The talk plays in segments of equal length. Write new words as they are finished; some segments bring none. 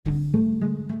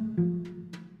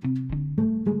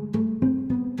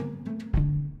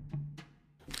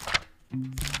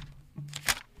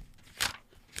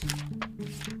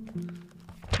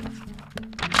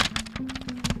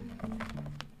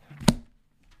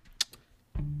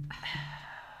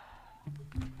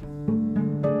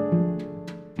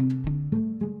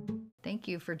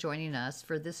for joining us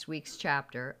for this week's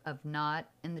chapter of Not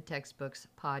in the Textbooks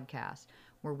podcast,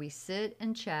 where we sit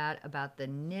and chat about the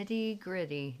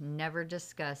nitty-gritty never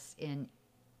discussed in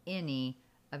any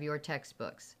of your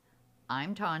textbooks.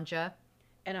 I'm Tanja.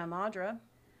 And I'm Audra.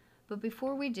 But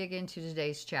before we dig into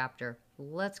today's chapter,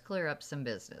 let's clear up some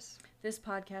business. This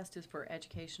podcast is for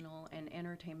educational and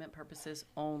entertainment purposes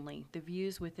only. The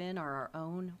views within are our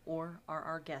own or are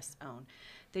our guests' own.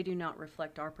 They do not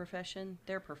reflect our profession,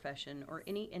 their profession, or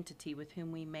any entity with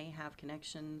whom we may have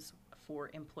connections for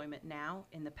employment now,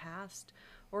 in the past,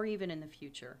 or even in the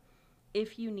future.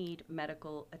 If you need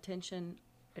medical attention,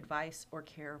 advice, or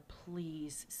care,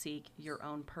 please seek your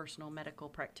own personal medical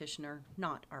practitioner,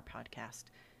 not our podcast.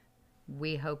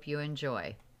 We hope you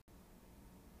enjoy.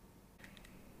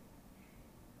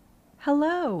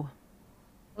 Hello.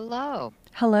 Hello.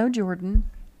 Hello, Jordan.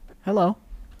 Hello.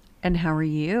 And how are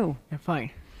you? Yeah,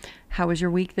 fine. How was your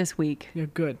week this week? Yeah,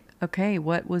 good. Okay,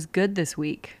 what was good this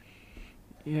week?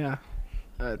 Yeah.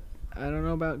 I don't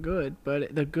know about good,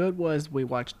 but the good was we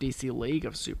watched DC League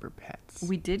of Super Pets.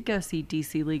 We did go see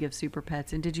DC League of Super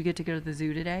Pets. And did you get to go to the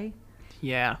zoo today?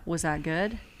 Yeah. Was that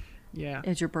good? Yeah.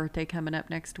 Is your birthday coming up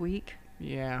next week?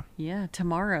 Yeah. Yeah,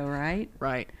 tomorrow, right?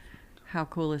 Right. How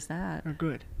cool is that? Oh,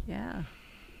 good. Yeah.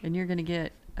 And you're going to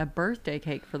get a birthday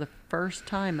cake for the first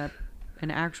time,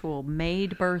 an actual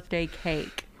made birthday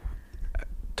cake.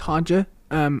 Tanja,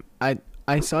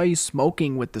 I saw you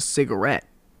smoking with the cigarette.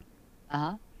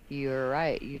 Uh-huh. You're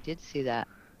right. You did see that.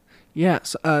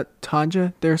 Yes,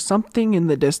 Tanja, there's something in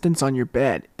the distance on your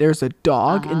bed. There's a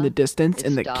dog in the distance, It's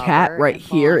and the Dauber cat right and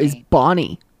here is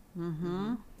Bonnie. Bonnie.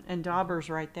 Mm-hmm. And Dauber's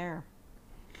right there.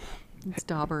 It's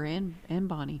Dauber and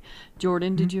Bonnie.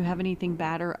 Jordan, did you have anything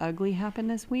bad or ugly happen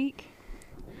this week?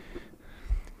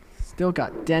 Still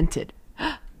got dented.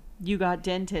 You got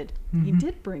dented. He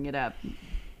did bring it up.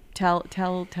 Tell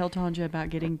Tanja about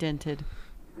getting dented.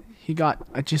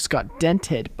 I just got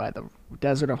dented by the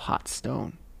desert of hot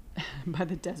stone. By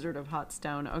the desert of hot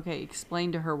stone. Okay,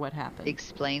 explain to her what happened.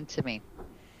 Explain to me.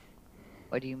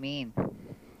 What do you mean?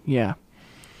 Yeah.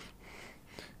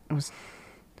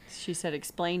 She said,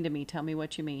 explain to me. Tell me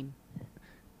what you mean.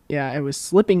 Yeah, I was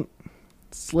slipping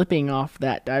off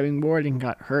that diving board and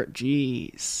got hurt.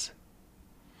 Jeez.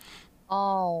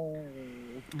 Oh,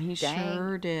 He dang.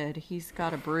 sure did. He's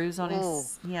got a bruise on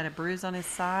he had a bruise on his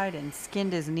side and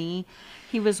skinned his knee.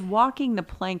 He was walking the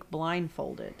plank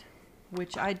blindfolded,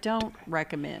 which I don't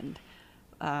recommend.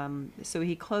 So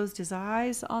he closed his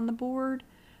eyes on the board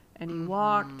and he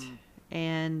walked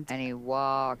and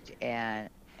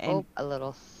And a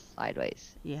little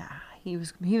sideways. yeah, he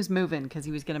was moving because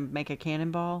he was going to make a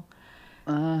cannonball.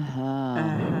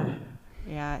 Uh-huh.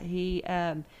 Yeah, he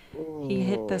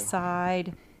hit the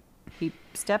side. He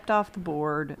stepped off the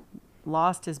board,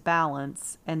 lost his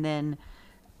balance, and then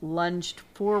lunged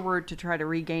forward to try to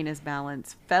regain his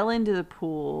balance. Fell into the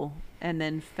pool and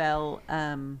then fell.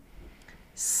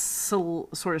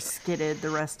 Sort of skidded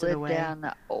the rest of the Slid way. down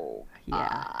the... Oh,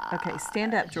 Yeah. Okay,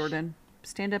 stand up, Jordan.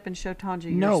 Stand up and show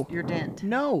Tanja No. your dent.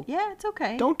 No. Yeah, it's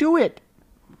okay. Don't do it.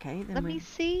 Okay, then let me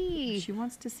see. She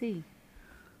wants to see.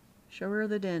 Show her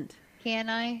the dent. Can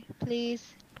I,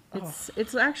 please?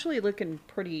 It's actually looking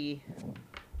pretty.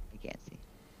 I can't see.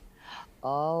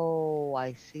 Oh,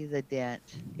 I see the dent.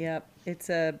 Yep, it's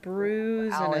a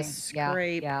bruise and a Owie. Yeah,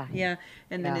 scrape. yeah.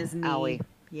 And then Yeah, his knee. owie.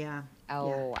 Yeah.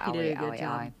 Oh, yeah. He did a owie, good owie,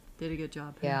 job. owie. Did a good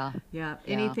job. Yeah. Yeah.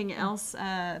 Yeah. Anything else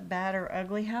bad or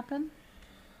ugly happen?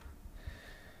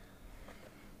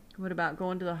 What about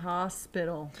going to the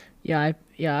hospital? Yeah,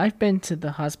 I've been to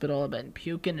the hospital. I've been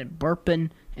puking and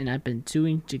burping, and I've been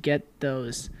doing to get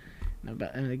those. And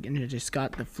I just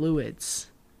got the fluids.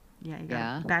 Yeah, he got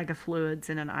Yeah. a bag of fluids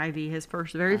and an IV. His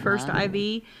very first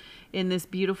IV in this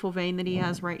beautiful vein that he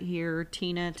has right here.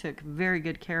 Tina took very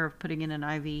good care of putting in an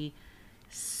IV.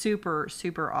 Super,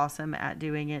 super awesome at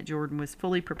doing it. Jordan was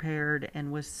fully prepared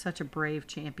and was such a brave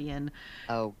champion.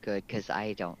 Oh, good, because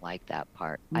I don't like that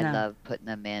part. No. I love putting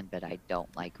them in, but I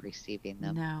don't like receiving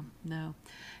them. No.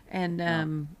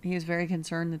 And he was very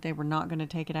concerned that they were not going to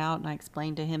take it out. And I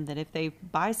explained to him that if they,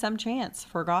 by some chance,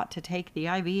 forgot to take the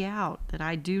IV out, that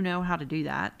I do know how to do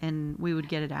that. And we would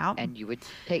get it out. And you would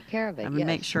take care of it, I would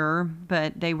make sure.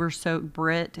 But they were so,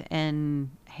 Britt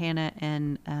and Hannah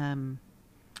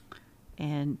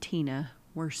and Tina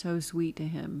were so sweet to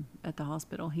him at the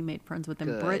hospital. He made friends with them.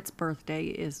 Good. Britt's birthday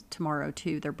is tomorrow,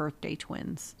 too. They're birthday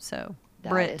twins. So, That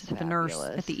Britt, is the nurse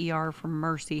fabulous. at the ER from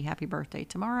Mercy, happy birthday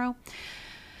tomorrow.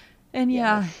 And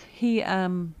yeah, he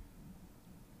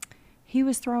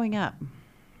was throwing up.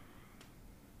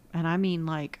 And I mean,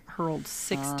 like, hurled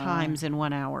 6 times in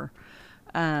 1 hour.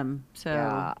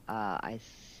 Yeah, I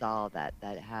saw that.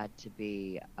 That had to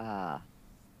be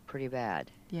pretty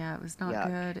bad. Yeah, it was not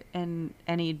Yuck. good. And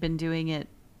he'd been doing it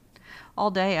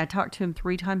all day. I talked to him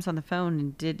 3 times on the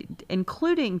phone and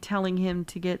including telling him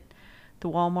to get the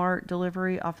Walmart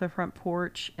delivery off the front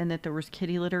porch and that there was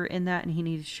kitty litter in that and he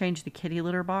needed to change the kitty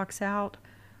litter box out.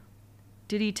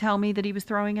 Did he tell me that he was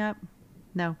throwing up?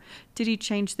 No. Did he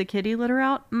change the kitty litter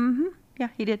out? Mm-hmm. Yeah,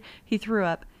 he did. He threw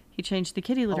up. He changed the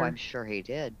kitty Oh, litter I'm sure he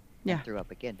did. Yeah. And threw up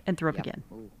again. and threw up Yep. again.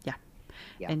 Ooh, Yeah.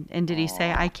 yep. And did he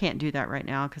say, I Aw, can't do that right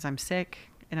now because I'm sick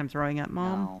and I'm throwing up,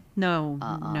 Mom? no. No,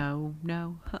 Uh-uh.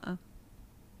 no.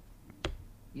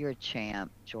 You're a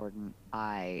champ, Jordan.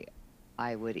 I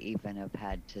would even have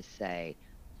had to say,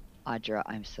 Audra,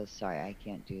 I'm so sorry. I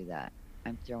can't do that.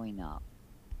 I'm throwing up.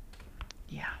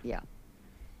 Yeah. Yeah.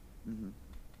 hmm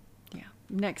Yeah.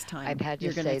 Next time, I've had to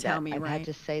you're going say to tell that. me, I've right? had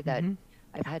to say that. Mhm.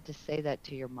 I've had to say that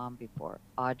to your mom before.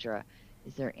 Audra,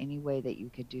 is there any way that you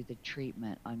could do the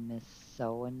treatment on Miss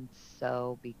So and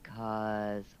So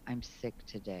because I'm sick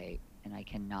today and I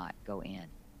cannot go in?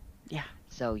 Yeah.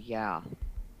 So yeah,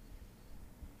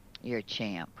 you're a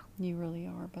champ. You really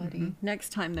are, buddy. Mhm. Next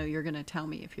time, though, you're going to tell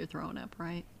me if you're throwing up,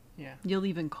 right? Yeah. You'll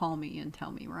even call me and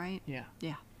tell me, right? Yeah.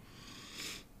 Yeah.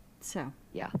 So,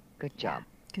 Yeah, good job.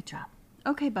 good job.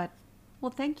 Okay, bud.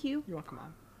 Well, thank you. You're welcome,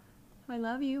 Mom. I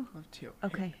love you. Love too.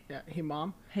 Okay. Hey, yeah. Hey,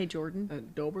 Mom. Hey,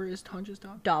 Jordan. Dober is Tanja's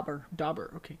dog? Dauber.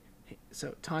 Dauber. Okay. Hey,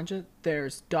 so, Tanja,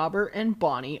 there's Dauber and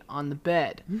Bonnie on the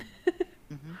bed.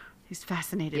 He's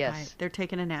fascinated by Yes. it. They're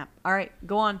taking a nap. All right,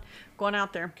 go on. Go on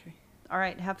out there. Okay. All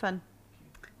right, have fun.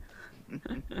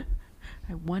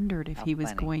 I wondered if How he was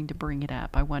funny. going to bring it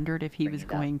up. I wondered if he Bring was it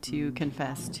up. going to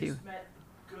confess to. Met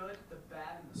good, the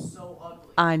bad, and the so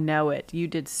ugly. I know it. You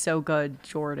did so good,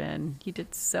 Jordan. You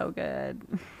did so good.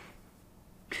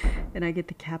 And I get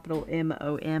the capital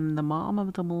MOM, the Mom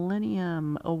of the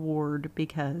Millennium Award,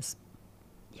 because,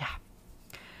 yeah,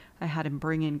 I had him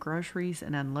bring in groceries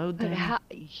and unload But them. how,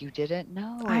 you didn't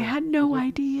know. I had You no didn't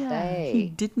idea. He say.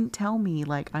 didn't tell me,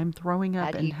 like, I'm throwing up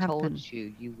Had and he have told been.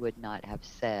 you, you would not have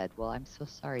said, "Well, I'm so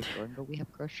sorry, Jordan, but we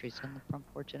have groceries on the front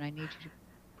porch, and I need you to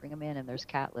bring them in, and there's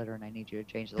cat litter, and I need you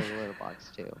to change the litter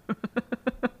box too."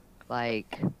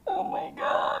 Like, Oh my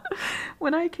god.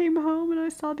 When I came home and I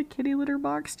saw the kitty litter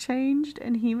box changed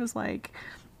and he was like,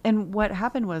 and what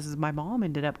happened was is my mom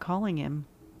ended up calling him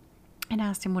and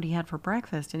asked him what he had for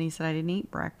breakfast and he said I didn't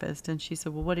eat breakfast and she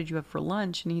said, well, what did you have for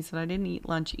lunch? And he said I didn't eat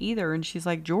lunch either. And she's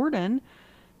like, Jordan,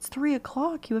 it's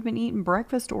 3:00. You haven't eaten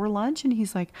breakfast or lunch? And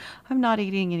he's like, I'm not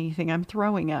eating anything. I'm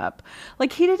throwing up.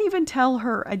 Like, he didn't even tell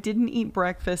her I didn't eat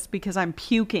breakfast because I'm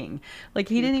puking. Like,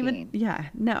 he didn't even, Puking. yeah,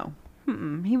 no.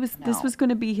 He was, this No. was going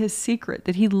to be his secret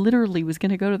that he literally was going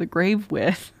to go to the grave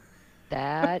with.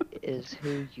 that is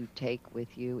who you take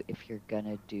with you if you're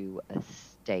gonna do a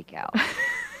stakeout.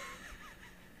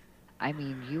 I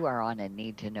mean, you are on a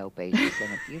need to know basis,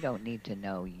 and if you don't need to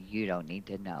know, you don't need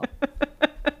to know.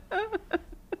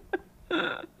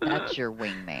 That's your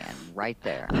wingman right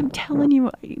there. I'm telling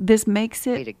you, this makes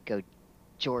Way it, to go,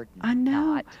 Jordan. I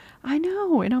know, Not. I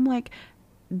know. And I'm like,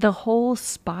 the whole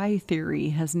spy theory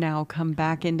has now come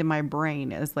back into my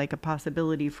brain as like a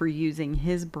possibility for using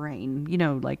his brain. You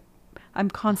know, like I'm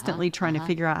constantly trying to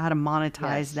figure out how to monetize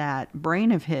Yes. that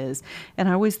brain of his. And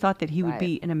I always thought that he would Right.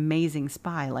 be an amazing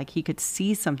spy. Like he could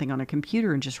see something on a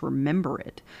computer and just remember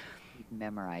it. You'd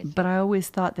memorize it. But I always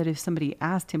thought that if somebody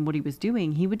asked him what he was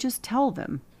doing, he would just tell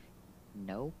them.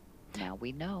 No, now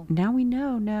we know. Now we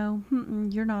know. No,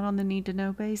 you're not on the need to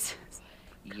know basis.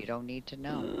 You don't need to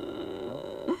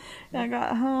know. I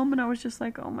got home and I was just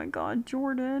like, oh my God,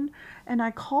 Jordan. And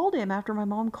I called him after my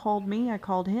mom called me. I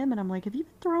called him and I'm like, have you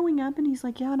been throwing up? And he's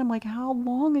like, yeah. And I'm like, how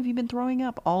long have you been throwing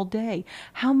up? All day.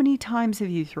 How many times have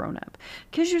you thrown up?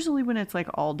 Because usually when it's like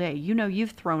all day, you know,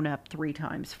 you've thrown up 3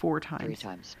 times, 4 times. 3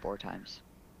 times, 4 times.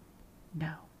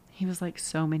 No. He was like,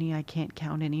 so many I can't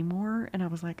count anymore. And I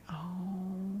was like, oh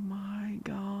my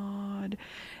God.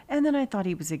 And then I thought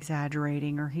he was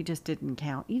exaggerating or he just didn't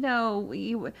count. You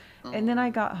know, and then I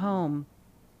got home.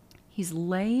 He's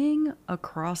laying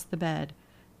across the bed.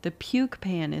 The puke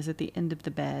pan is at the end of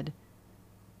the bed.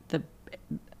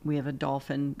 We have a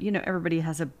dolphin. You know, everybody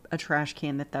has a trash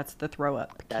can that's the throw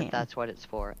up can. That's what it's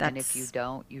for. And if you That's-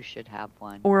 don't, you should have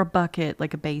one. Or a bucket,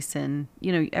 like a basin.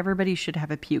 You know, everybody should have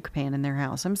a puke pan in their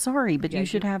house. I'm sorry, but Yeah, you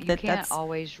should have that. You can't That's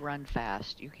always run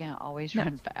fast. You can't always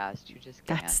run fast. You just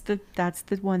can't. that's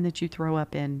the one that you throw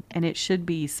up in, and it should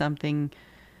be something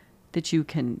that you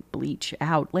can bleach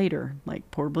out later,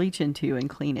 like pour bleach into and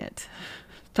clean it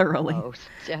thoroughly. Most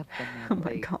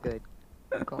definitely. God. Good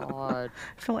God.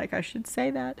 I feel like I should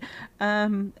say that.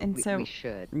 And We, so we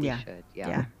should. yeah, We should.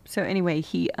 Yeah. So anyway,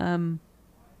 he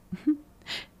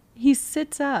he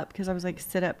sits up because I was like,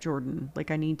 sit up, Jordan. Like,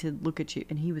 I need to look at you.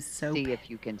 And he was so, See if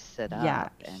you can sit yeah,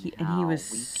 up and he how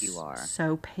was weak you are.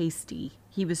 so pasty.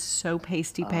 He was so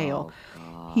pasty pale.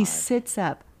 Oh, He God. sits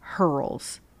up,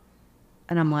 hurls.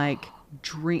 And I'm like,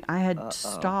 drink. I had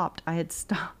stopped.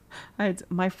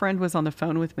 My friend was on the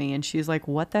phone with me and she's like,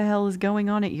 what the hell is going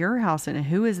on at your house? And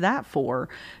who is that for?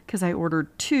 Because I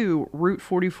ordered 2 Route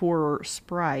 44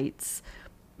 Sprites,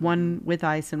 one with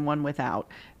ice and one without.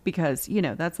 Because, you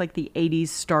know, that's like the 80s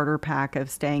starter pack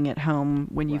of staying at home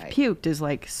when you've Right. puked is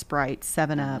like Sprite,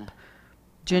 7-Up,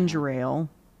 ginger ale,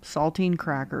 saltine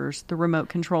crackers, the remote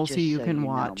control so Just you so can you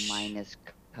watch. know, mine is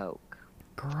Coke.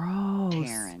 Gross.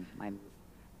 Taryn,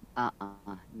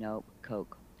 nope,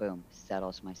 Coke, boom,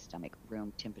 settles my stomach.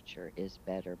 Room temperature is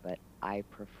better, but I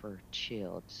prefer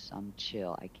chilled. Some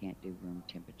chill. I can't do room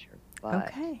temperature. But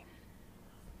Okay.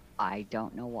 I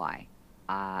don't know why.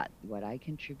 What I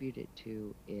contribute it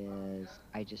to is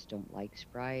I just don't like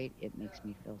Sprite. It makes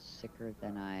me feel sicker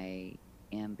than I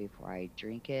am before I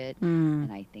drink it. Mm.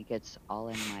 And I think it's all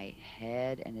in my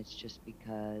head. And it's just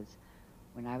because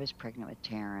when I was pregnant with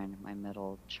Taryn, my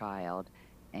middle child,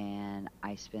 and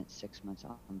I spent 6 months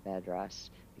on bed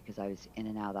rest because I was in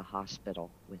and out of the hospital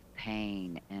with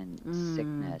pain and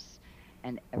sickness.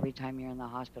 And every time you're in the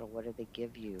hospital, what do they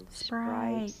give you?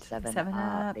 Sprite, 7 7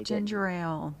 Up. Up, They ginger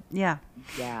ale. Yeah.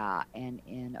 Yeah, and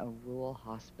in a rural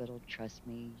hospital, trust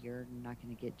me, you're not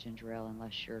going to get ginger ale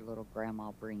unless your little grandma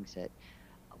brings it,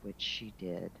 which she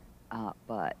did.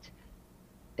 But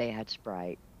they had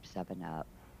Sprite, 7 Up,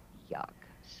 yuck.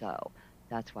 So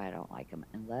that's why I don't like them.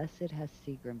 Unless it has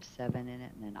Seagram 7 in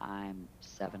it, and then I'm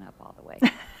 7 Up all the way.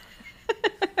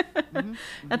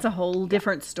 That's a whole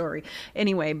different story.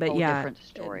 Anyway, but Whole yeah, different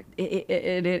story.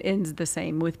 it ends the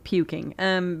same with puking.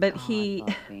 But he, God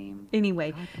love him.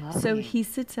 anyway, God love so him. he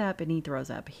sits up and he throws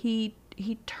up. He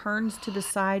turns to the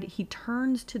side. He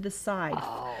turns to the side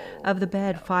of the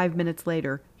bed. 5 minutes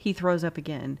later, he throws up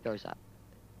again. Throws up.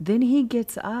 Then he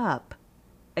gets up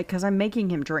because I'm making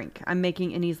him drink. And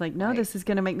he's like, no, Right. this is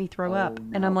going to make me throw up.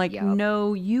 And no, I'm like, yep.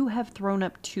 no, you have thrown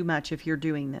up too much if you're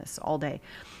doing this all day.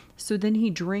 So then he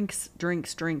drinks,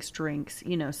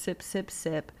 you know, sip, sip,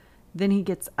 sip. Then he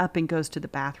gets up and goes to the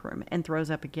bathroom and throws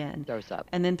up again. Throws up.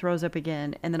 And then throws up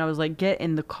again. And then I was like, get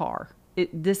in the car.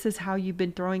 This is how you've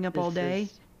been throwing up all day?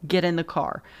 Get in the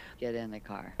car. Get in the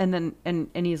car. And then, and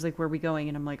he's like, where are we going?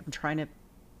 And I'm like, I'm trying to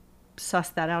suss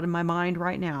that out in my mind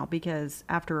right now because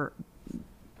after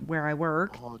where I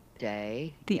work, All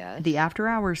day. the Yes. after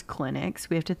hours clinics,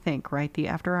 we have to think, right? The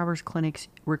after hours clinics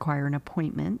require an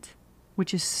appointment,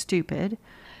 which is stupid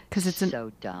because it's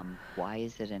so dumb. Why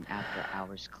is it an after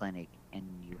hours clinic and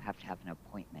you have to have an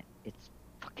appointment? It's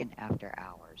fucking after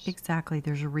hours. exactly.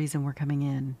 There's a reason we're coming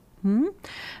in.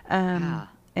 Yeah.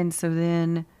 And so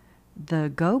then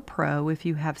the GoPro, if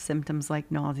you have symptoms like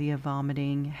nausea,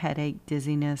 vomiting, headache,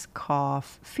 dizziness,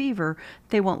 cough, fever,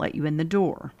 they won't let you in the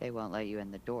door. They won't let you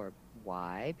in the door.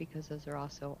 Why? Because those are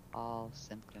also all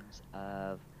symptoms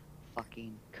of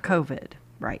fucking COVID,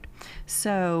 right.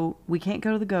 So we can't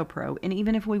go to the GoPro. And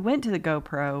even if we went to the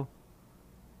GoPro,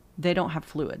 they don't have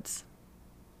fluids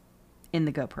in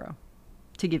the GoPro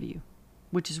to give you,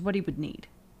 which is what he would need.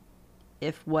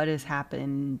 If what has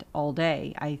happened all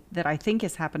day, that I think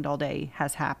has happened all day,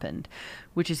 has happened,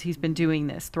 which is he's been doing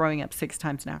this, throwing up 6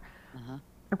 times an hour.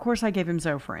 Of course, I gave him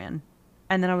Zofran.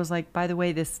 And then I was like, by the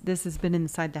way, this has been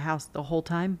inside the house the whole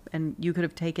time, and you could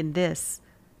have taken this,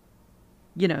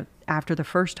 you know, after the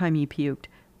first time you puked,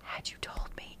 had you told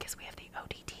me, because we have the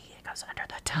ODT, it goes under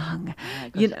the tongue. Yeah,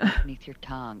 it You goes know, underneath your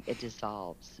tongue. It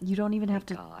dissolves. you don't even have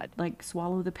Thank to God. like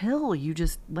swallow the pill. You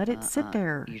just let it sit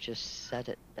there. You just set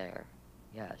it there.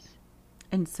 Yes.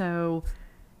 And so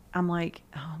I'm like,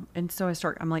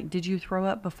 I'm like, did you throw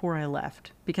up before I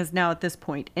left? Because now at this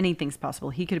point, anything's possible.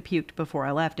 He could have puked before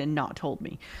I left and not told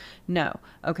me. No.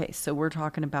 Okay, so we're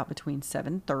talking about between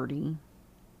 7:30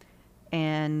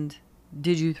 and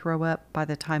did you throw up by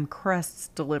the time Crest's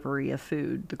delivery of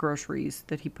food, the groceries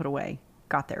that he put away,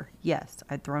 got there? Yes,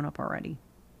 I'd thrown up already.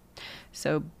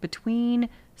 So between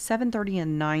 7:30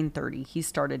 and 9:30, he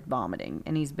started vomiting,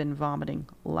 and he's been vomiting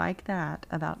like that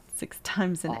about 6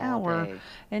 times an All hour day.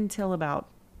 until about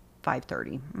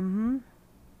 5:30.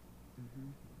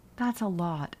 That's a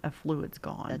lot of fluids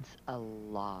gone. That's a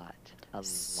lot.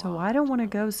 So I don't want to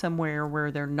go somewhere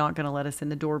where they're not going to let us in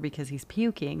the door because he's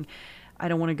puking. I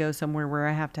don't want to go somewhere where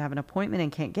I have to have an appointment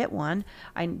and can't get one.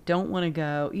 I don't want to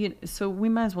go. So we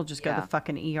might as well just go to Yeah. the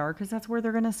fucking ER because that's where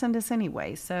they're going to send us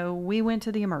anyway. So we went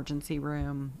to the emergency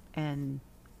room and,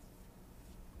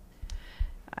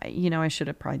 I should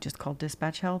have probably just called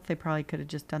Dispatch Health. They probably could have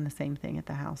just done the same thing at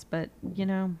the house. But,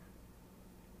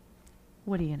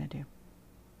 What are you going to do?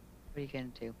 What are you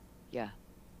going to do? Yeah.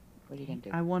 What are you going to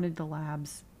do? I wanted the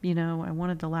labs. You know, I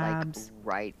wanted the labs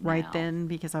right now. then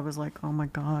because I was like, oh my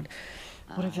God,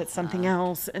 what if it's something Uh-huh.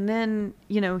 else? And then,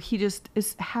 you know, he just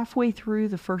is halfway through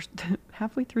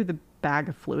halfway through the bag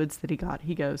of fluids that he got.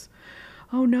 He goes,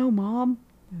 oh no, Mom.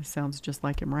 It sounds just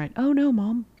like him, right? Oh no,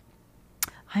 Mom.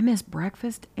 I missed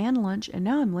breakfast and lunch and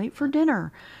now I'm late for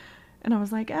dinner. And I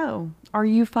was like, oh, are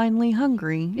you finally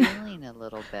hungry? Feeling a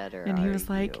little better, And he are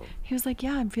was like, you?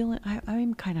 yeah,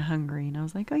 I'm kind of hungry. And I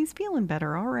was like, oh, he's feeling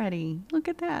better already. Look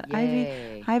at that.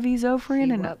 Yay. IV Zofran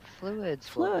See and what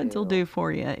fluids will fluids will do. do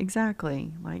for you.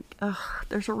 Exactly. Like,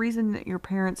 there's a reason that your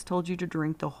parents told you to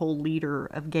drink the whole liter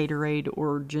of Gatorade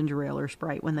or ginger ale or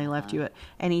Sprite when they left you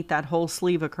and eat that whole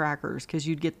sleeve of crackers because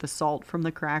you'd get the salt from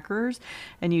the crackers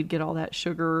and you'd get all that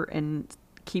sugar and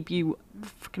keep you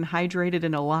fucking hydrated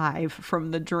and alive from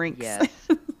the drinks. Yes.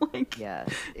 Like, Yes.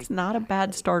 it's not a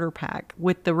bad starter pack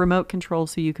with the remote control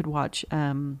so you could watch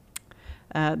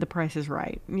The Price is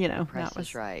Right. You know, Price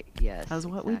is Right. Yes. that was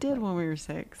what we did exactly. when we were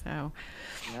sick. So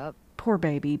Yep. poor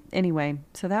baby. Anyway,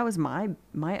 so that was my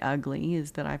ugly,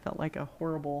 is that I felt like a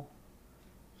horrible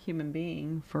human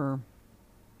being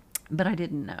but I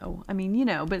didn't know. I mean, you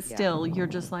know, but Yeah. still, you're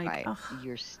just like, Right. ugh,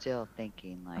 You're still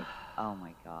thinking like, oh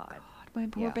my God. my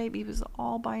poor Yeah. baby was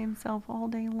all by himself all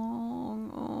day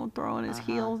long, throwing his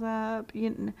heels up.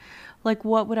 Like,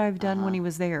 what would I have done when he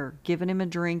was there? Given him a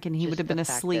drink and he would Just have been the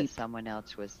fact asleep. that someone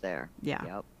else was there. Yeah.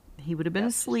 Yep. He would have been Yep.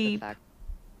 Just the asleep, fact.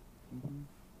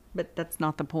 but that's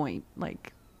not the point.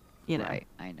 Like, you know, Right.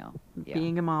 I know. Yeah.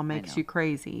 being a mom I makes know. you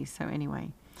crazy. So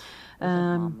anyway, Isn't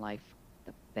mom life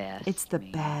the best? it's the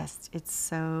man? best. It's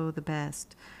so the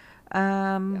best.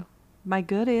 Yeah. My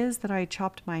good is that I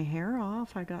chopped my hair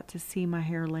off. I got to see my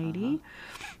hair lady.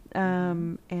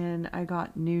 And I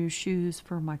got new shoes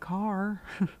for my car,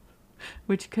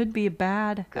 which could be a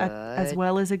bad as Good.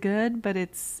 well as a good, but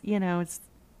it's, you know, it's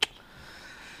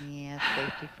Yeah.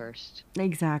 Safety first.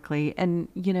 exactly. And,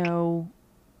 you know,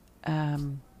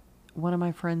 one of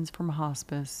my friends from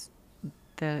hospice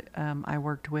that I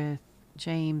worked with,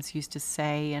 James, used to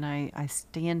say, and I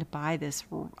stand by this,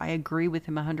 I agree with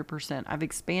him 100%. I've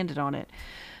expanded on it.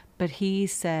 But he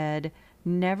said,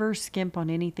 never skimp on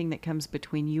anything that comes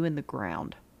between you and the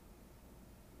ground.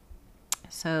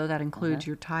 So that includes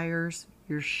your tires,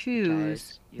 your shoes,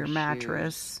 Tires, your your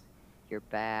mattress, Your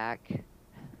back.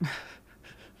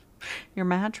 your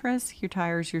mattress, your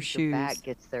tires, your Your shoes. back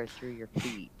gets there through your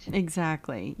feet.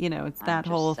 Exactly. You know, it's I'm that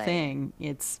just whole saying. thing.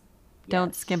 It's don't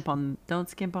Yes. skimp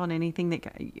on anything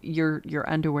that your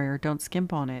underwear. Don't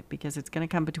skimp on it because it's going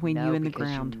to come between No, you and the because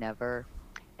ground. you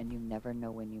never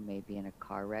know when you may be in a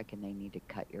car wreck and they need to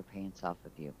cut your pants off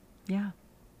of you. Yeah.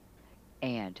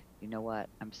 And you know what?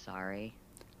 I'm sorry.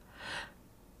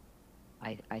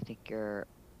 I think you're.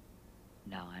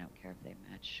 No, I don't care if they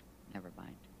match. Never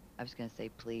mind. I was gonna say,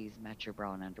 please match your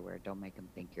bra and underwear. Don't make them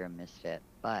think you're a misfit.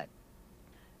 But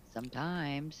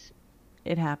sometimes,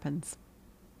 It happens.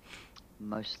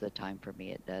 most of the time for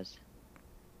me, it does.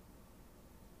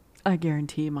 I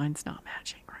guarantee you mine's not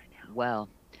matching right now. Well,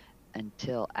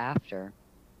 until after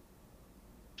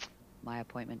my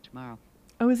appointment tomorrow.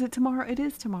 Oh, is it tomorrow? It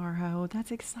is tomorrow.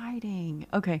 That's exciting.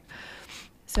 Okay.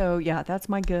 So, yeah, that's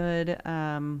my good.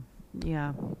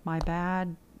 Yeah, my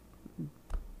bad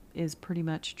is pretty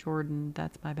much Jordan.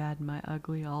 That's my bad and my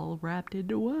ugly all wrapped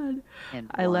into one. And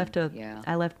I left yeah.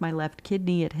 I left my left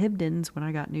kidney at Hibdon's when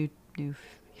I got new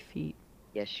feet.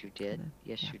 Yes, you did.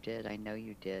 Yes, yeah. you did. I know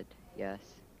you did. Yes.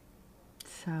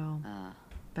 So,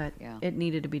 but yeah. it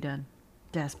needed to be done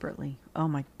desperately. Oh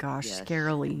my gosh, Yes.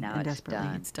 scarily And now and it's desperately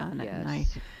done. it's done. And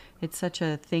Yes. it's such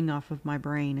a thing off of my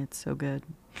brain. It's so good.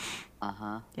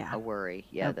 Yeah. A worry.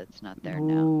 Yeah, Yep. that's not there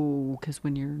now. Ooh, because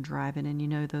when you're driving and you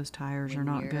know those tires are When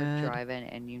not you're good. driving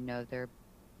and you know they're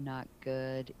not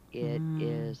good, it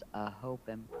is a hope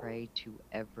and pray to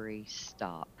every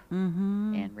stop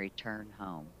Mm-hmm. and return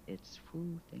home. It's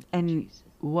thank you, And Jesus.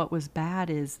 what was bad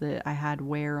is that I had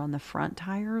wear on the front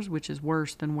tires, which is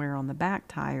worse than wear on the back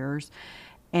tires.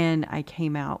 And I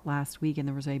came out last week and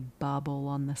there was a bubble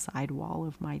on the sidewall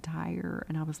of my tire.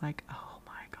 And I was like, oh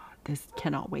my God, this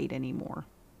cannot wait anymore.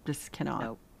 This cannot.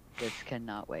 Nope. This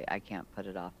cannot wait. I can't put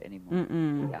it off anymore.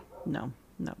 Mm-mm. Yeah. No,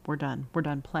 we're done. We're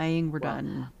done playing. We're Well,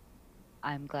 done.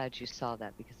 I'm glad you saw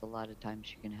that because a lot of times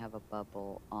you can have a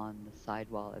bubble on the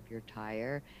sidewall of your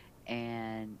tire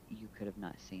and you could have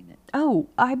not seen it. Oh,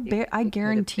 I It could have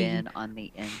guarantee been on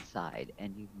the inside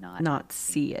and you've not not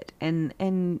seen see it.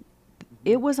 And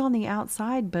it was on the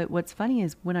outside, but what's funny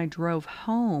is when I drove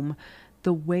home,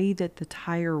 the way that the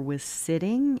tire was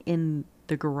sitting in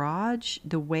the garage,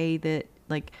 the way that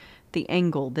like the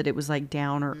angle that it was like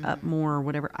down or up Mm-hmm. more or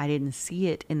whatever. I didn't see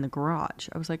it in the garage.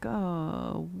 I was like,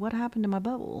 oh, what happened to my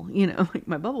bubble? You know, like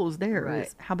my bubble was there.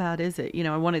 Right. How bad is it? You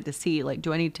know, I wanted to see, like,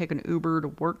 do I need to take an Uber to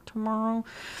work tomorrow?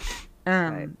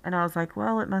 Right. And I was like,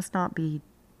 well, it must not be.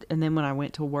 And then when I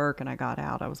went to work and I got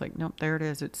out, I was like, nope, there it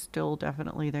is. It's still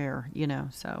definitely there, you know.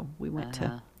 So we went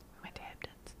to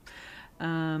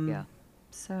Hamptons. Yeah.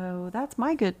 So that's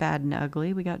my good, bad, and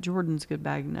ugly. We got Jordan's good,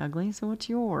 bad, and ugly. So what's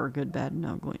your good, bad, and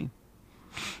ugly?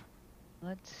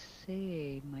 Let's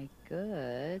see. My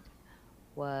good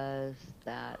was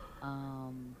that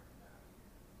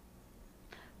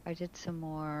I did some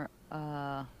more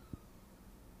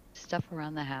stuff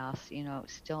around the house,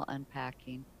 still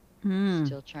unpacking, Mm.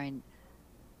 still trying.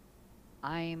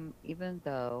 Even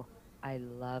though I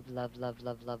love, love, love,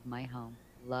 love, love my home,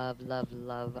 love, love,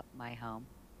 love my home,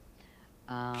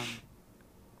 um,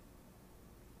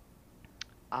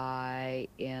 I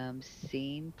am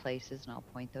seeing places, and I'll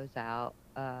point those out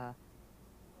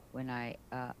when I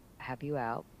have you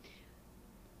out.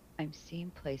 I'm seeing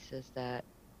places that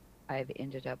I've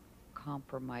ended up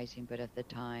compromising, but at the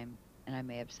time, and I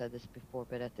may have said this before,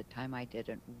 but at the time I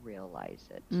didn't realize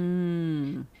it.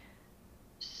 Mm.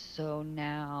 So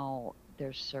now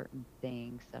there's certain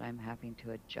things that I'm having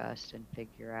to adjust and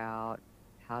figure out,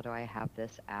 how do I have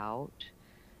this out?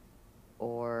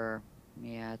 Or,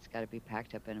 yeah, it's got to be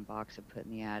packed up in a box and put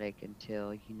in the attic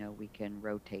until, we can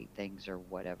rotate things or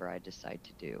whatever I decide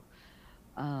to do.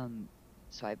 Um,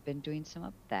 so I've been doing some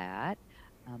of that.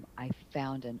 I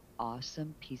found an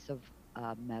awesome piece of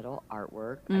metal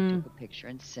artwork. I took Mm. a picture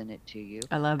and sent it to you.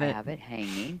 I love I it. have it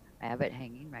hanging. I have it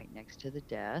hanging right next to the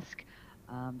desk.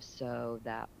 So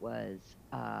that was,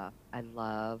 I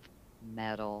love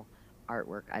metal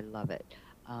artwork. I love it.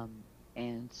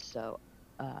 And so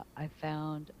I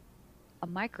found a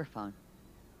microphone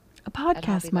A at Hobby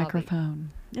podcast Lobby.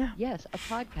 microphone. Yeah. Yes, a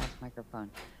podcast microphone.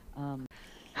 Um,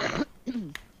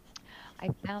 I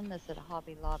found this at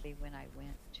Hobby Lobby when I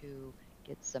went to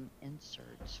get some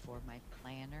inserts for my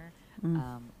planner.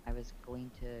 Mm. I was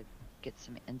going to get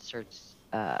some inserts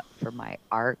for my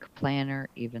ARC planner,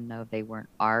 even though they weren't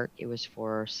ARC. It was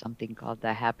for something called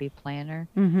the Happy Planner,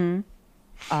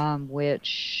 Mm-hmm.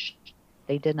 which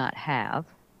they did not have.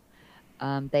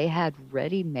 They had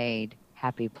ready-made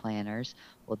Happy Planners.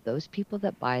 Well, those people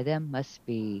that buy them must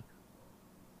be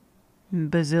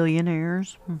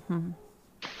Bazillionaires. Mm-hmm.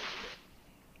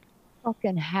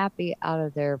 fucking happy out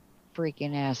of their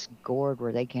freaking ass gourd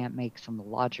where they can't make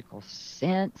some logical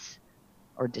sense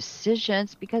or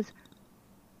decisions, because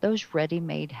those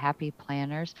ready-made Happy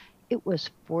Planners, it was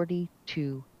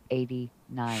 $42.89.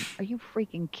 Are you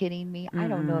freaking kidding me? I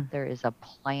don't know if Mm-mm. there is a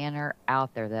planner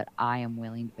out there that I am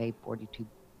willing to pay 42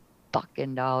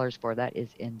 fucking dollars for. That is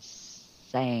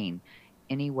insane.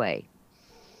 Anyway,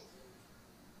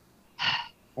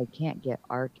 I can't get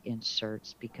ARC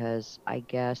inserts because I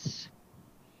guess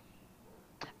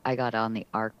I got on the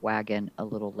ARC wagon a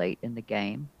little late in the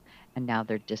game, and now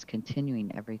they're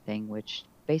discontinuing everything, which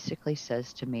basically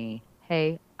says to me,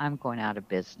 hey, I'm going out of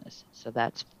business. So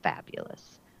that's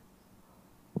fabulous.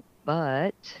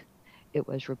 But it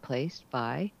was replaced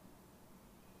by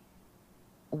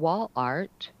wall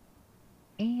art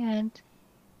and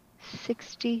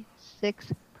 66%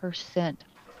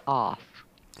 off.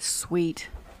 Sweet.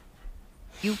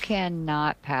 You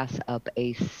cannot pass up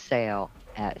a sale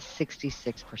at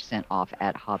 66% off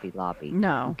at Hobby Lobby.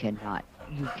 No.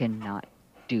 You cannot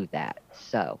do that.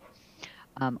 So,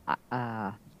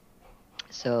 I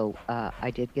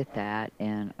did get that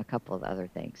and a couple of other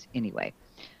things. Anyway,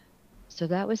 so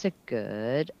that was a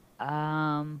good.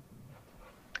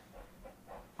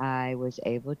 I was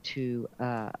able to,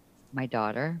 my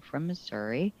daughter from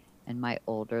Missouri and my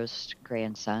oldest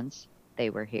grandsons, they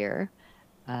were here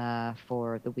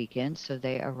for the weekend. So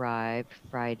they arrived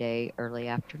Friday early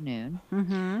afternoon.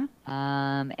 Mm-hmm.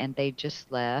 And they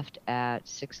just left at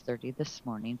 6:30 this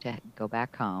morning to go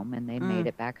back home, and they made Mm.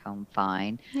 it back home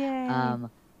fine. Yay.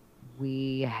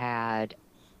 We had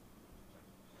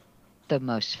the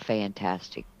most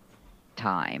fantastic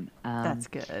time. That's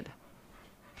good.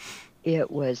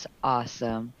 It was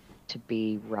awesome to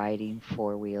be riding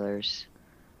four-wheelers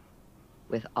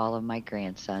with all of my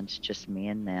grandsons, just me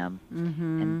and them,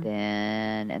 Mm-hmm.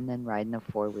 and then riding the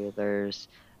four-wheelers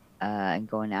and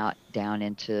going out down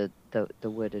into the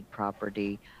wooded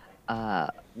property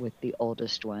with the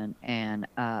oldest one, and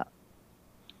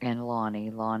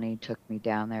Lonnie. Lonnie took me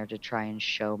down there to try and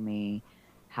show me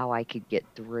how I could get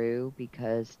through,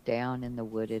 because down in the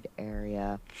wooded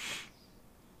area,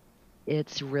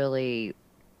 it's really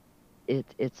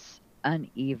it's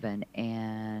uneven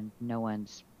and no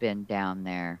one's been down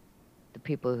there the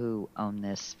people who own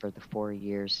this for the 4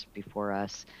 years before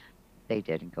us, they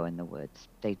didn't go in the woods.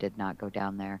 They did not go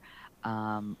down there.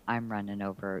 I'm running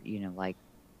over, like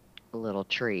little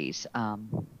trees.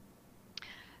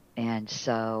 And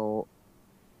so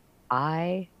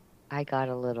I got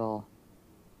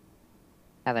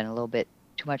having a little bit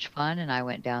too much fun, and I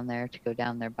went down there to go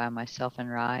down there by myself and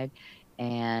ride.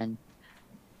 And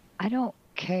I don't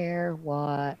care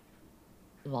what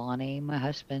Lonnie, my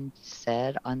husband,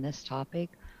 said on this topic,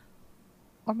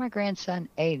 or my grandson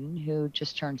Aiden, who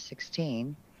just turned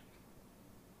 16.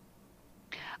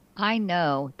 I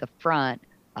know the front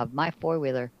of my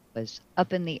four-wheeler was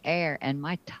up in the air, and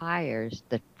my tires,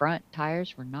 the front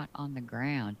tires, were not on the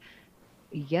ground.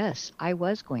 Yes, I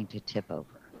was going to tip over.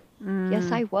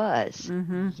 Yes, I was.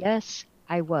 Mm-hmm. Yes,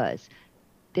 I was.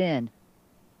 Then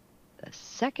the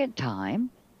second time,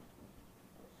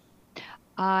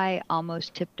 I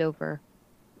almost tipped over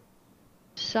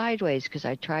sideways because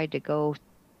I tried to go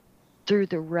through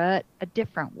the rut a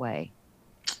different way.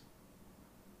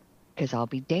 Because I'll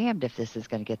be damned if this is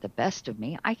going to get the best of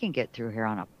me. I can get through here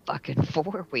on a fucking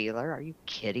four-wheeler. Are you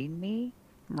kidding me?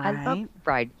 I love Right.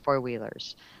 ride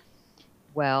four-wheelers.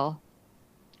 Well,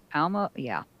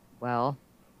 Well,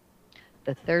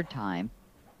 the third time,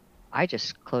 I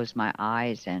just closed my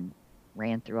eyes and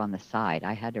ran through on the side.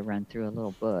 I had to run through a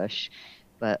little bush,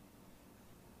 but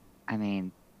I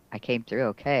mean, I came through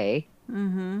okay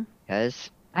Mm-hmm.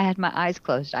 because I had my eyes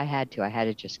closed. I had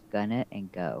to just gun it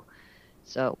and go.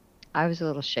 So I was a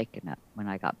little shaken up when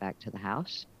I got back to the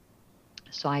house.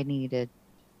 So I needed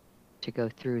to go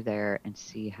through there and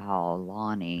see how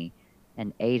Lonnie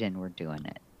and Aiden were doing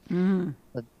it. Mm-hmm.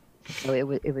 So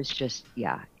it was just,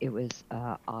 yeah, it was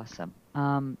awesome.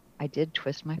 I did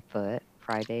twist my foot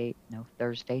Thursday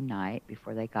night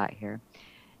before they got here.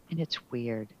 And it's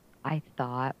weird. I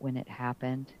thought when it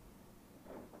happened,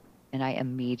 and I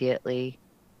immediately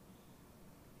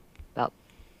about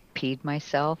peed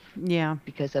myself Yeah.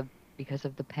 because of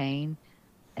the pain,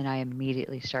 and I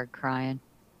immediately started crying,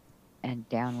 and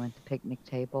down went the picnic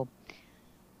table.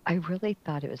 I really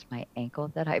thought it was my ankle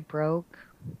that I broke,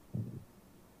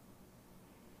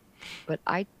 but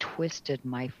I twisted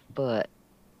my foot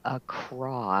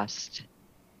across,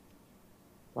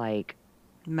 like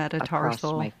across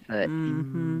Metatarsal. my foot.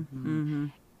 Mm-hmm. Mhm. Mm-hmm.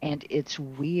 And it's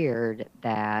weird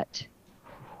that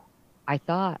I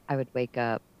thought I would wake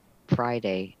up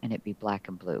Friday and it'd be black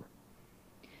and blue.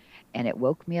 And it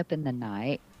woke me up in the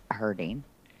night hurting.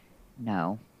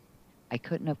 No, I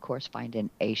couldn't, of course, find an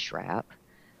A strap,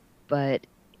 but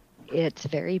it's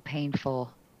very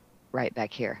painful right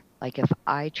back here. Like if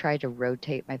I try to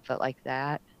rotate my foot like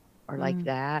that or like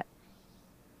that,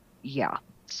 yeah.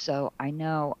 So I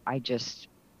know I just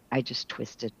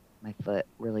twisted my foot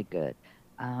really good.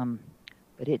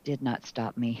 But it did not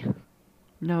stop me.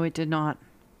 No, it did not.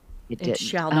 It It didn't.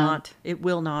 shall not. It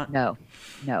will not. No,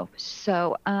 no.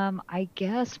 So, I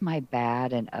guess my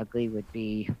bad and ugly would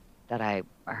be that I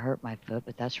hurt my foot,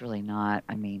 but that's really not,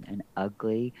 I mean, an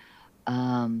ugly.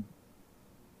 Um,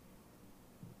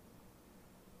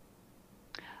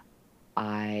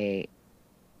 I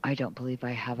I don't believe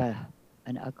I have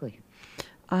an ugly.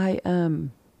 I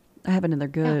have another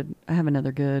good. I have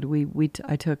another good.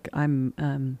 I took.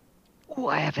 Oh,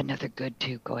 I have another good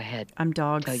too. Go ahead. I'm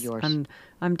dogs. Tell yours.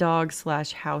 I'm dog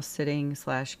 / house sitting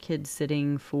 / kid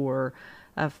sitting for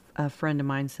a friend of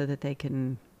mine so that they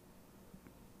can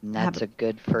And that's a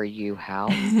good for you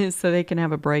house. so they can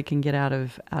have a break and get out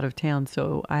of town.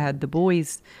 So I had the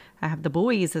boys. I have the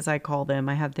boys, as I call them.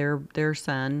 I have their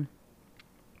son.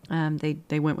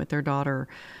 They went with their daughter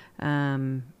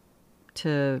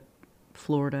to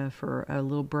Florida for a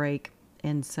little break,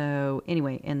 and so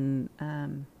anyway, and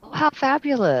Oh, how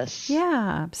fabulous.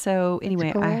 yeah. So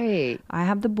anyway, Great. I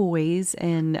have the boys,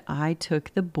 and I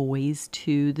took the boys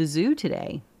to the zoo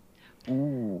today.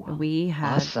 Ooh, We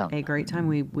had awesome. a great time.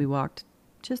 We walked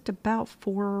just about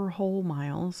 4 whole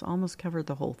miles, almost covered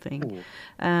the whole thing.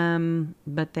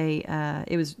 But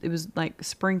it was like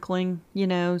sprinkling,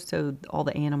 so all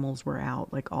the animals were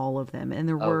out, like all of them, and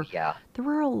Oh, yeah. there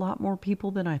were a lot more people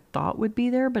than I thought would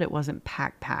be there, but it wasn't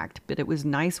packed. But it was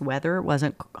nice weather. It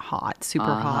wasn't hot, super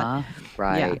hot. Uh-huh.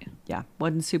 Right. Yeah,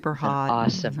 wasn't super It's an hot.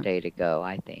 awesome day to go,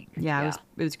 I think. Yeah,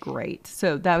 it was great.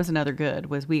 So that was another good,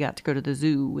 was we got to go to the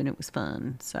zoo and it was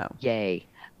fun. So Yay.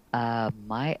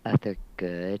 My other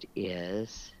good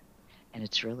is, and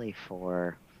it's really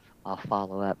I'll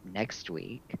follow up next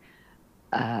week.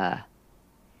 I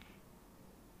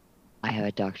have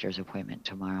a doctor's appointment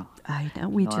tomorrow. I know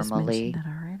we just Normally- mentioned that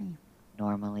already.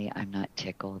 Normally, I'm not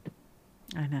tickled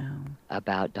I know.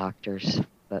 about doctors,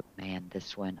 but man,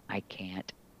 this one, I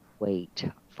can't wait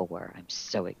for. I'm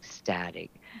so ecstatic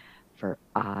for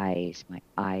eyes, my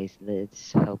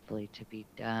eyelids hopefully to be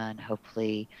done.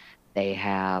 Hopefully they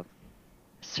have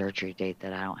a surgery date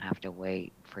that I don't have to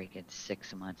wait freaking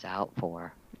 6 months out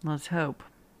for. Let's hope.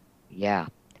 Yeah.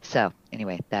 So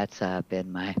anyway, that's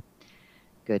been my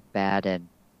good, bad, and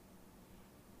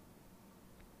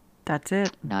That's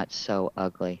it. not so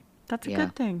ugly. That's a Yeah.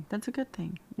 good thing. That's a good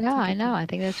thing. Yeah, That's a I good know. thing. I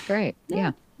think that's great.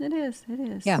 Yeah. It is. It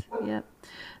is. Yeah. Yep.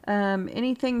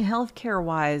 Anything healthcare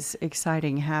wise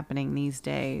exciting happening these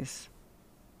days?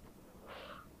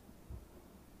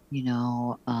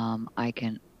 I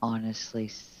can honestly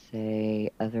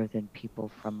say, other than people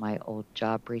from my old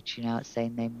job reaching out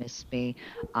saying they miss me,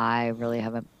 I really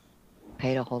haven't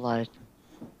paid a whole lot of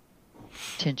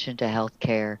attention to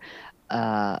healthcare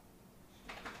uh,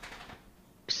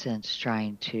 since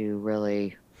trying to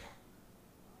really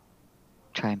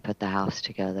try and put the house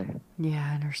together. Yeah,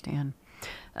 I understand.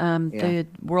 Yeah. The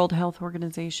World Health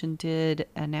Organization did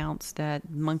announce that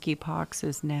monkeypox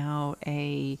is now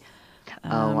a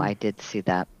Oh, I did see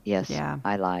that. Yes, yeah.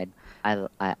 I lied.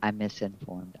 I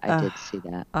misinformed. I did see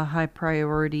that. a high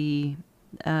priority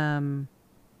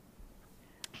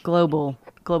global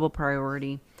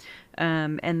priority.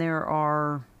 And there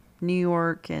are New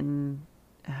York and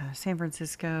San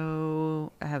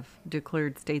Francisco have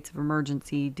declared states of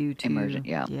emergency due to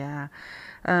Yeah.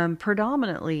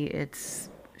 predominantly it's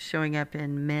showing up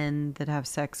in men that have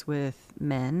sex with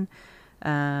men.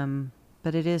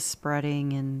 But it is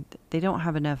spreading, and they don't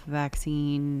have enough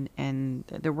vaccine, and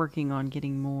they're working on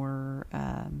getting more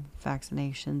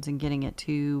vaccinations and getting it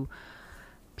to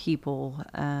people,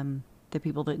 the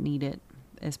people that need it,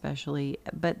 especially.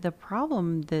 But the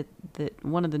problem that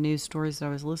one of the news stories that I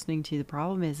was listening to, the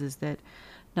problem is that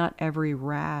not every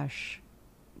rash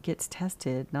gets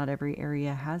tested. Not every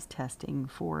area has testing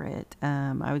for it.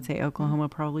 I would say Oklahoma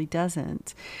probably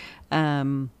doesn't.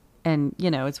 And,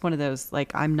 it's one of those,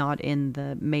 like, I'm not in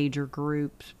the major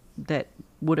groups that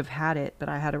would have had it, but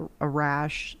I had a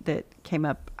rash that came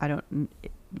up. It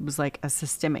was like a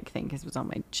systemic thing because it was on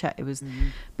my chest.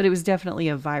 But it was definitely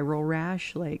a viral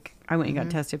rash. Like, I went and got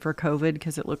tested for COVID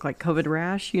because it looked like COVID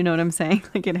rash. You know what I'm saying?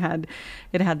 Like, it had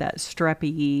that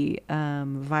streppy,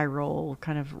 viral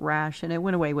kind of rash, and it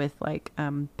went away with like,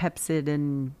 Pepsid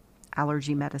and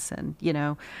allergy medicine,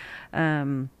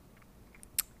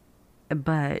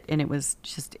 and it was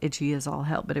just itchy as all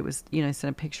hell. But it was, I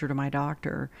sent a picture to my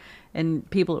doctor, and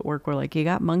people at work were like, "You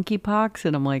got monkeypox?"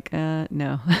 And I'm like,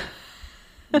 no.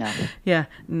 No. Yeah,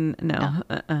 no.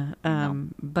 No.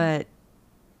 But,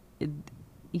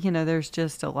 there's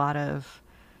just a lot of,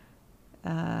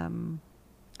 I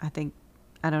think,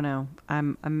 I don't know.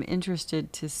 I'm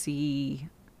interested to see,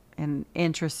 and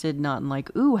interested not in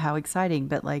like, ooh, how exciting,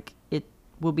 but like, it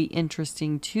will be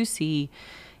interesting to see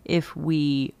if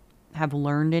we have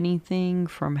learned anything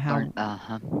from how.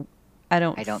 I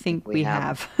don't think we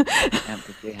have. I don't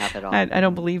think we have at all. I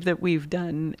don't believe that we've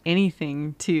done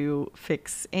anything to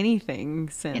fix anything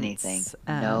since. Anything.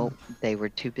 No, they were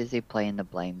too busy playing the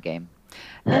blame game.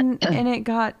 And it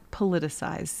got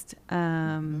politicized.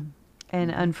 And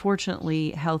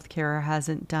unfortunately, healthcare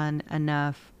hasn't done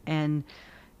enough. And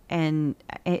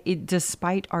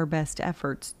despite our best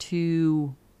efforts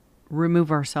to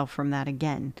remove ourselves from that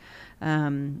again,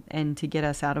 and to get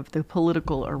us out of the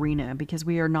political arena, because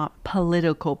we are not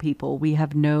political people. We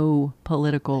have no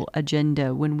political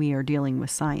agenda when we are dealing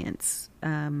with science.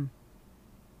 Oh,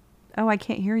 I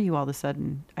can't hear you all of a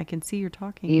sudden. I can see you're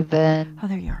talking. Oh,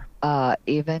 there you are.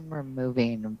 Even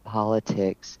removing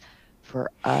politics,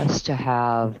 for us to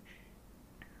have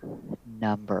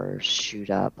numbers shoot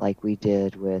up like we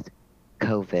did with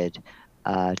COVID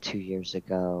 2 years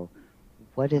ago,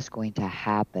 what is going to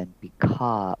happen?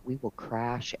 Because we will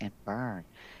crash and burn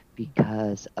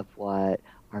because of what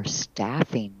our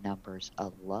staffing numbers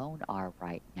alone are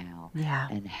right now. Yeah.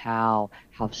 And how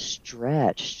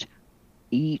stretched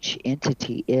each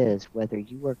entity is, whether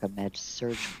you work a med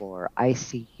surg floor,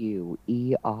 ICU,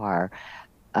 ER,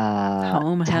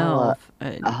 home health,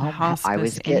 hospice, I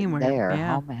was getting anywhere. there.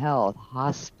 Yeah. Home health,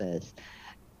 hospice,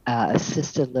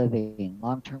 assisted living,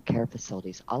 long-term care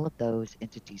facilities. All of those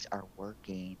entities are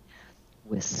working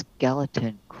with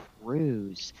skeleton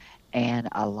crews, and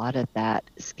a lot of that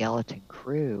skeleton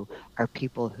crew are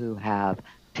people who have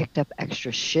picked up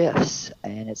extra shifts,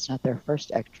 and it's not their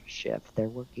first extra shift. They're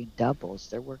working doubles.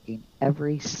 They're working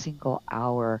every single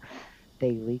hour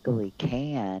they legally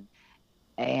can,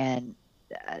 and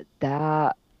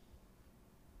that's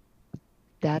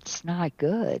not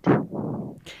good.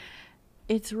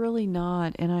 It's really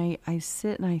not. And I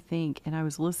sit and I think, and I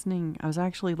was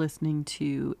actually listening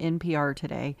to NPR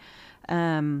today,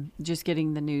 just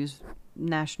getting the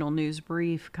national news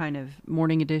brief, kind of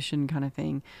morning edition kind of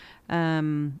thing.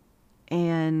 And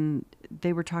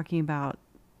they were talking about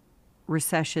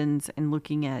recessions and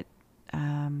looking at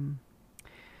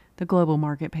the global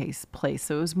marketplace.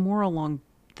 So it was more along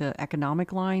the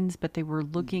economic lines, but they were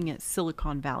looking at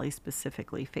Silicon Valley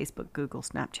specifically, Facebook, Google,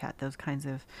 Snapchat, those kinds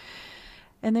of.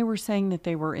 And they were saying that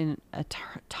they were in a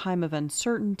time of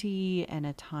uncertainty and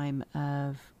a time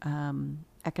of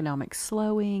economic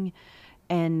slowing.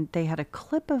 And they had a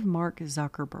clip of Mark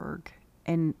Zuckerberg,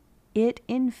 and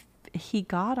he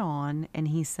got on and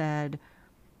he said,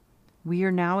 "We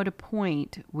are now at a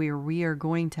point where we are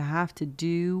going to have to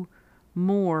do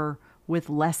more with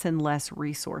less and less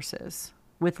resources."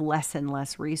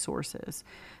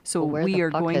 So Well, where we the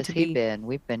are fuck going has to he be. been?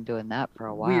 We've been doing that for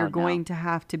a while We are now. going to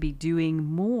have to be doing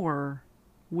more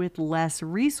with less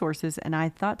resources. And I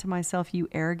thought to myself, you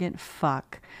arrogant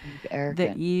fuck,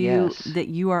 Arrogant. that Yes.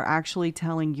 you are actually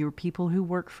telling your people who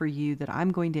work for you that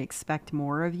I'm going to expect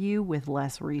more of you with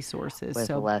less resources. With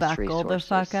So less buckle the resources.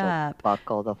 fuck So up.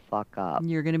 buckle the fuck up.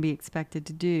 You're going to be expected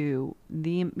to do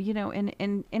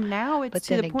and now it's But to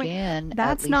then the point again, at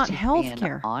that's least not he's being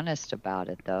healthcare. honest about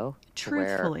it, though. To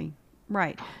where Truthfully,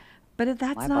 right? But if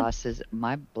that's not.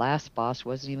 my last boss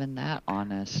wasn't even that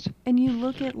honest. And you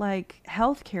look at like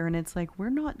healthcare, and it's like,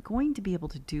 we're not going to be able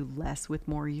to do less with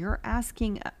more. You're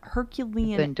asking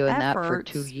Herculean Been doing that for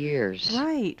efforts, 2 years.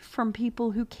 right, from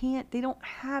people who they don't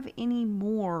have any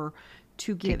more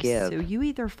to give. So you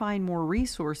either find more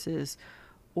resources,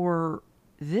 or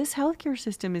this healthcare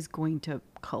system is going to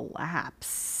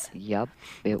collapse. Yep,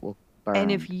 it will burn.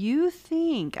 And if you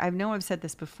think, I know I've said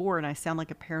this before and I sound like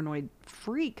a paranoid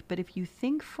freak, but if you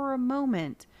think for a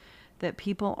moment that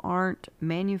people aren't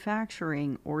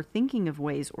manufacturing or thinking of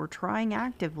ways or trying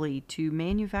actively to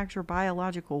manufacture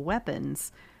biological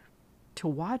weapons to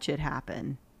watch it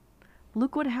happen,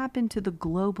 look what happened to the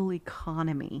global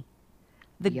economy.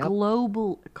 The Yep.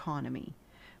 global economy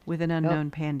with an unknown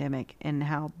pandemic, and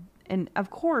how. And of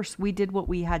course, we did what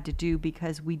we had to do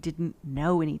because we didn't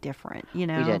know any different, We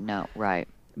didn't know, right?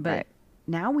 But right.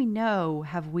 now we know.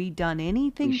 Have we done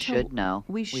anything? We should know.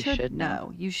 We should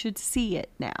know. You should see it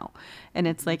now. And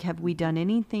it's like, have we done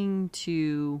anything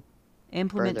to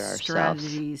implement Further ourselves.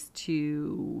 strategies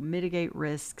to mitigate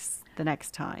risks the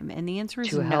next time? And the answer is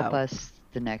To no. help us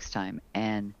the next time.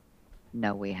 And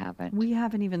no, we haven't. We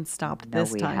haven't even stopped No,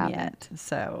 this we time haven't. yet.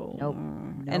 So, Nope.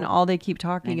 and Nope. all they keep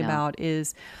talking I know. about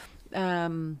is,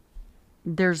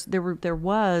 there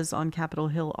was on Capitol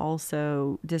Hill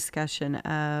also discussion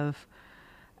of,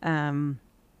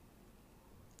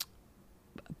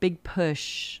 big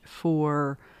push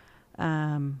for,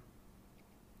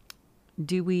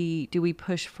 do we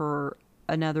push for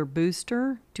another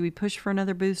booster? Do we push for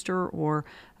another booster or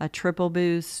a triple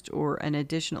boost or an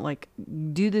additional, like,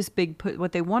 do this big put?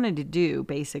 What they wanted to do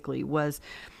basically was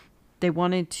they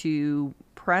wanted to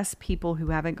press people who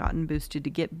haven't gotten boosted to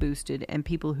get boosted, and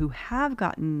people who have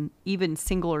gotten even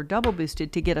single or double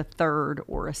boosted to get a third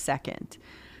or a second.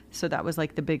 So that was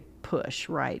like the big push,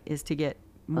 right? Is to get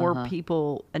more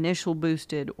people initial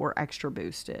boosted or extra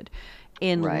boosted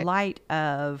in Right. light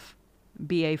of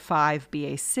BA5,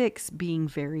 BA6 being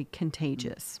very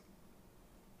contagious.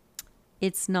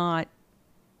 It's not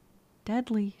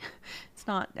deadly. It's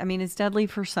not, I mean, it's deadly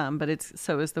for some, but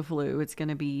so is the flu. It's going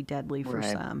to be deadly for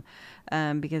Right.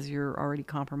 some, because you're already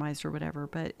compromised or whatever,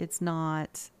 but it's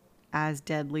not as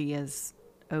deadly as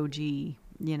OG,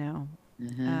 you know?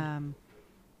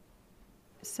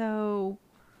 So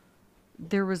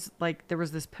there was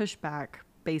this pushback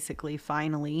basically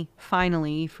finally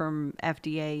from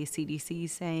FDA, CDC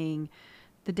saying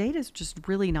the data is just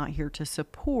really not here to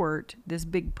support this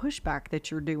big pushback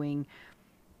that you're doing,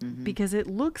 because it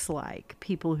looks like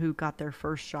people who got their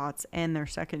first shots and their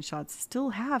second shots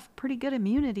still have pretty good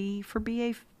immunity for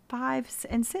BA5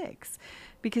 and 6,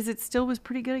 because it still was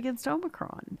pretty good against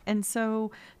Omicron. And so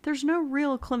there's no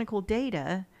real clinical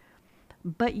data.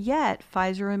 But yet,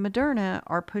 Pfizer and Moderna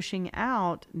are pushing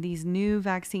out these new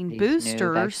vaccine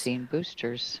boosters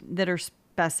that are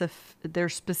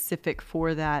specific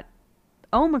for that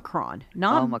Omicron,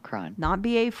 not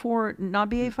BA4, not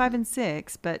BA5 and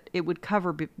 6, but it would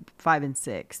cover 5 and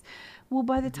 6. Well,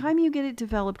 by the time you get it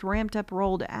developed, ramped up,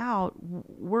 rolled out,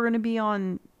 we're going to be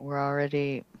on. We're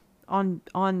already on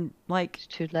like it's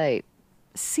too late.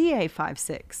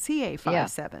 CA56,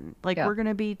 CA57, like we're going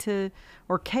to be to,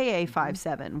 or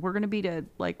KA57, we're going to be to,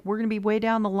 like, we're going to be way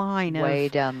down the line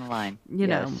You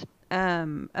know,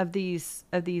 of these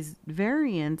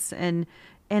variants. And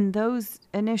And those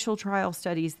initial trial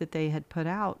studies that they had put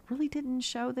out really didn't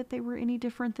show that they were any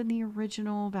different than the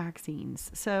original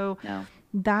vaccines. So No.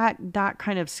 that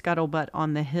kind of scuttlebutt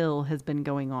on the Hill has been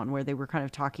going on, where they were kind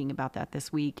of talking about that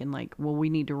this week and like, well, we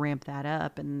need to ramp that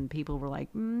up. And people were like,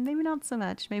 maybe not so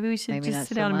much. Maybe we should Maybe just not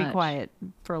sit so down and be much. quiet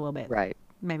for a little bit. Right.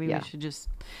 Maybe Yeah. we should just,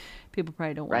 people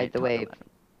probably don't want Ride to the talk wave. about it.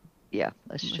 Yeah.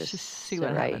 Let's Let's just just see sit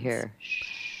what right happens. here.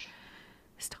 Shh.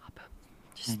 Stop.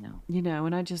 I Just, know.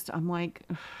 and I'm like,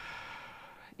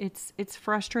 it's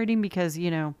frustrating because,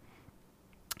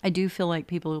 I do feel like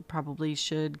people probably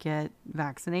should get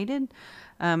vaccinated.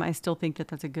 I still think that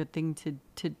that's a good thing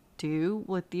to do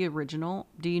with the original.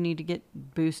 Do you need to get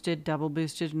boosted, double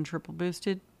boosted, and triple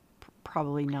boosted?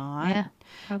 Probably not. Yeah.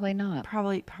 Probably not.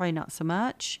 Probably not so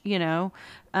much.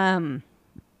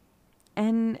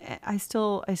 And I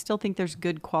still think there's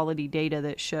good quality data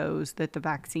that shows that the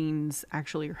vaccines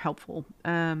actually are helpful.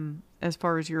 As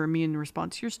far as your immune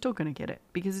response, you're still going to get it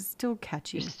because it's still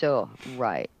catchy. You're still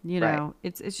right. Right.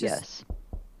 It's just Yes.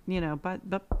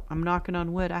 but I'm knocking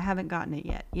on wood. I haven't gotten it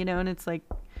yet. And it's like,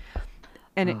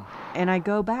 and I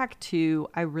go back to,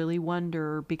 I really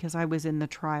wonder, because I was in the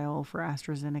trial for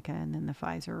AstraZeneca and then the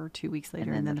Pfizer 2 weeks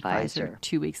later, and then the Pfizer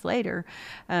 2 weeks later.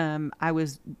 I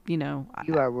was, You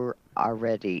are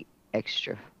already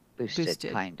extra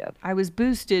boosted, kind of. I was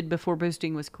boosted before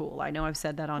boosting was cool. I know I've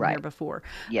said that on here Right. before.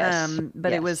 Yes.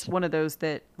 But it was Yes. one of those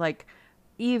that, like,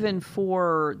 even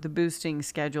for the boosting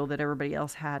schedule that everybody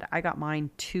else had, I got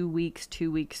mine 2 weeks,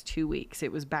 2 weeks, 2 weeks.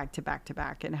 It was back to back to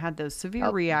back and had those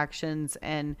severe reactions.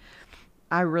 And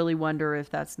I really wonder if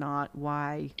that's not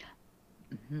why.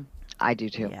 I do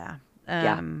too. Yeah.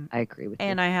 Yeah, I agree with you.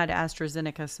 And I had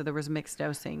AstraZeneca, so there was mixed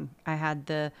dosing. I had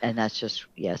the And that's just,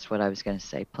 yes, what I was going to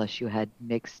say. Plus, you had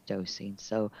mixed dosing.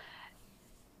 So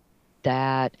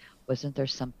that wasn't there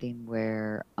something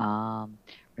where,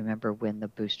 remember when the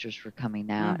boosters were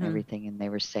coming out and everything, and they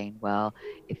were saying, well,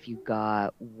 if you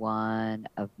got one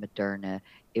of Moderna,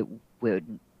 it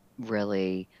wouldn't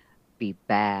really be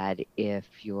bad if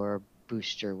your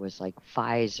booster was like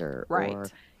Pfizer, Right. or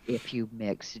if you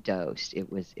mixed dosed,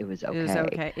 it was okay. It was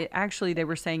okay. Actually, they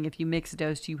were saying if you mix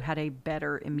dosed, you had a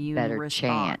better immune Better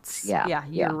response. chance. Yeah.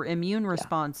 Your immune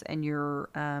response and your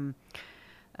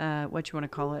what you want to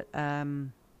call it,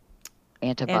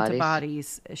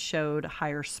 antibodies showed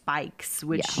higher spikes,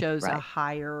 which Yeah, shows a right.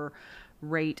 higher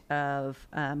rate of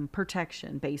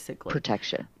protection, basically.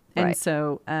 Protection. And Right.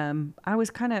 so I was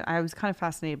kind of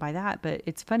fascinated by that, but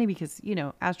it's funny because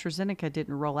AstraZeneca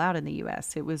didn't roll out in the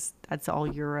U.S. That's all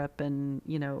Europe and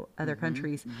other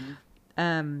countries,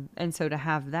 and so to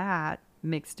have that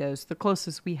mixed dose, the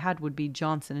closest we had would be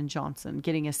Johnson and Johnson,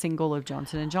 getting a single of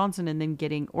Johnson and Johnson, and then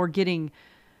getting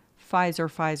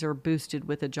Pfizer boosted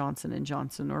with a Johnson and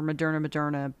Johnson, or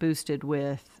Moderna boosted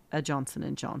with a Johnson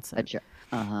and Johnson.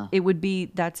 It would be,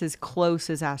 that's as close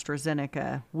as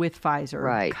AstraZeneca with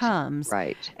Pfizer comes.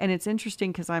 Right. And it's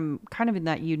interesting because I'm kind of in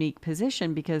that unique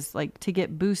position because, like, to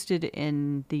get boosted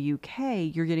in the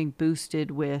UK, you're getting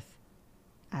boosted with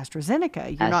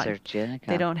AstraZeneca. AstraZeneca.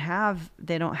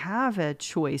 They don't have a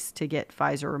choice to get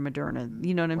Pfizer or Moderna.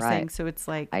 You know what I'm saying? So it's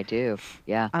like, I do.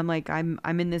 Yeah. I'm like, I'm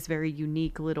in this very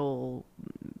unique little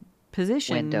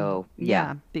position Window.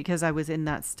 Yeah, because I was in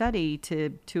that study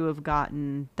to have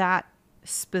gotten that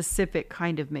specific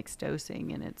kind of mixed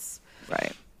dosing, and it's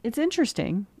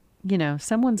interesting.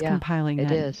 Someone's compiling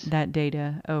that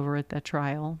data over at the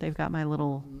trial. They've got my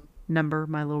little number,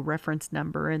 my little reference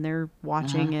number, and they're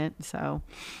watching it. So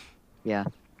yeah,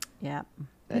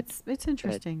 it's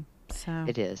interesting. So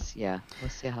it is. Yeah, we'll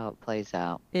see how it plays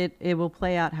out. It will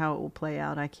play out how it will play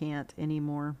out. I can't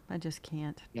anymore. I just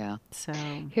can't. Yeah. So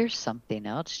here's something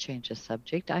else. Change the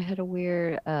subject. I had a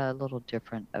weird, little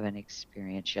different of an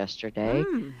experience yesterday.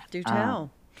 Do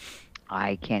tell.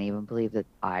 I can't even believe that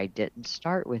I didn't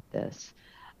start with this.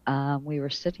 We were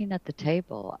sitting at the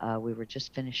table. We were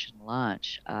just finishing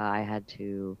lunch. I had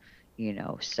to,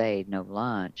 say no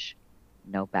lunch,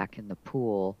 no back in the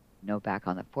pool, no back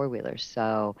on the four-wheeler.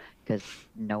 So, because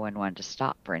no one wanted to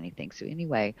stop for anything. So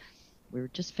anyway, we were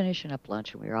just finishing up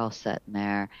lunch and we were all sitting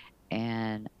there.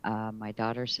 And my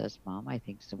daughter says, Mom, I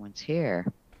think someone's here.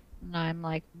 And I'm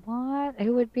like, what?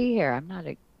 Who would be here? I'm not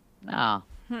no.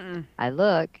 I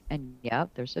look, and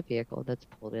yep, there's a vehicle that's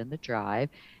pulled in the drive,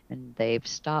 and they've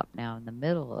stopped now in the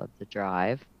middle of the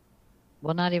drive.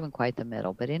 Well, not even quite the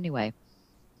middle, but anyway.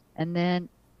 And then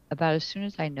about as soon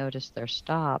as I noticed their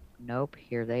stop, nope,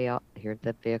 here they are. Here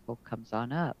the vehicle comes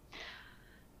on up.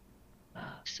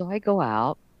 So I go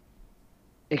out,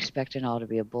 expecting all to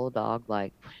be a bulldog,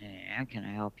 like, can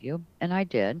I help you? And I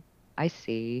did. I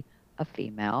see a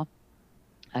female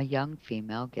a young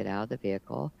female get out of the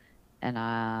vehicle, and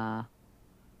I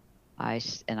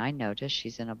noticed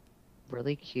she's in a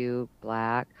really cute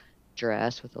black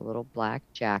dress with a little black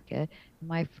jacket.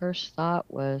 My first thought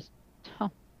was,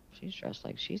 oh, she's dressed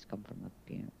like she's come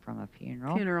from a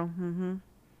funeral. Funeral. Mm-hmm.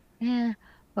 Yeah.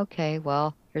 Okay.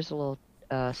 Well, here's a little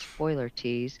spoiler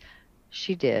tease.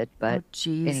 She did, Oh, but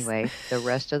jeez. anyway, the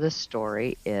rest of the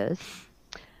story is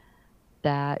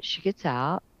that she gets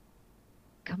out.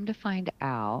 Come to find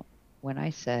out, when I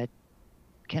said,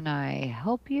 "Can I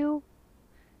help you?"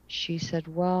 She said,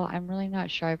 "Well, I'm really not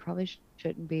sure. I probably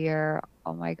shouldn't be here.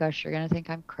 Oh my gosh, you're gonna think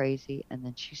I'm crazy." And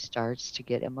then she starts to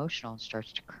get emotional and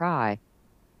starts to cry.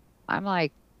 I'm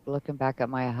like looking back at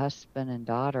my husband and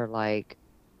daughter, like,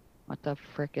 what the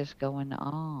frick is going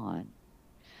on?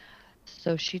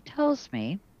 So she tells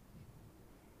me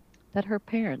that her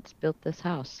parents built this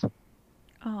house.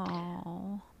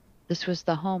 Oh. This was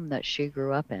the home that she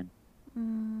grew up in.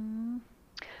 Mm.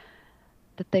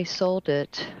 That they sold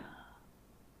it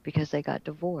because they got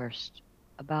divorced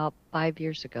about 5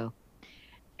 years ago.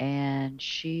 And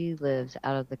she lives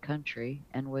out of the country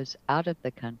and was out of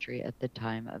the country at the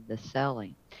time of the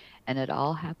selling. And it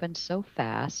all happened so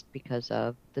fast because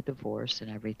of the divorce and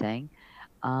everything,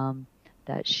 um,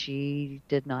 that she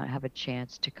did not have a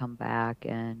chance to come back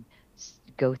and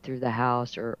go through the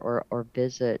house, or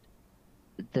visit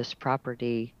this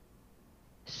property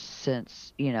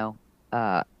since,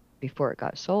 before it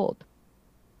got sold.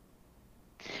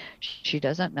 She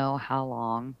doesn't know how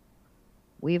long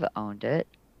we've owned it.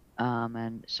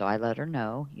 And so I let her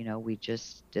know, we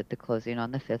just did the closing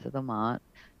on the 5th of the month,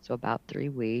 so about 3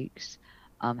 weeks.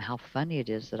 How funny it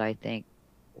is that I think,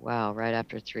 wow, right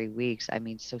after 3 weeks, I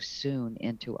mean, so soon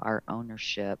into our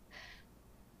ownership,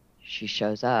 she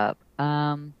shows up.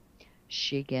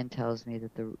 She again tells me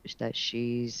that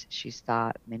she's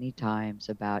thought many times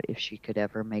about if she could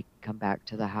ever come back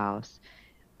to the house,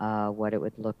 what it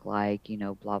would look like,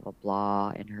 blah, blah,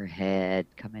 blah, in her head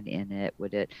coming in it.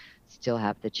 Would it still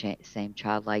have the same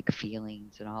childlike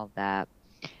feelings and all of that?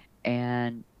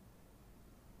 And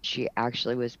she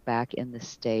actually was back in the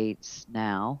States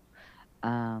now,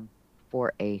 um,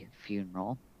 for a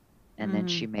funeral. And then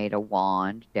she Mm. made a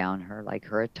wand down her, like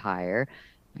her attire.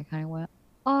 I kind of went,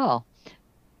 oh,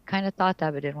 kind of thought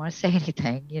that, but didn't want to say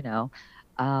anything.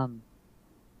 Um,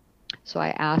 so I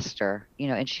asked her,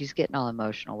 and she's getting all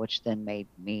emotional, which then made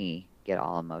me get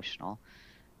all emotional.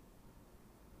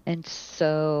 And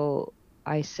so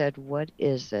I said, "What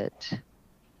is it?"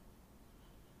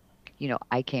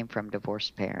 I came from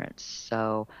divorced parents,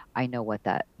 so I know what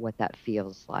that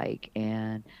feels like.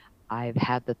 And I've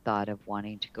had the thought of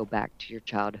wanting to go back to your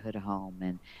childhood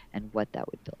home, and what that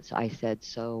would feel. So I said,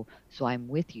 so I'm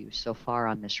with you so far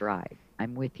on this ride.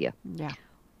 I'm with you. Yeah.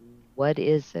 What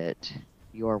is it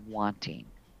you're wanting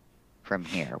from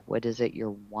here? What is it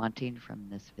you're wanting from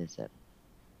this visit?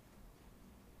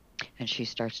 And she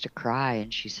starts to cry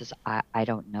and she says, I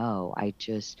don't know. I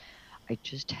just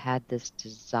had this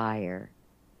desire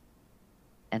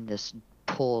and this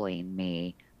pulling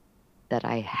me that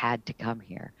I had to come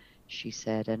here. She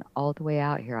said, and all the way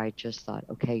out here, I just thought,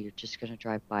 okay, you're just going to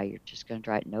drive by. You're just going to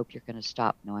drive. Nope, you're going to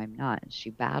stop. No, I'm not. And she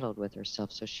battled with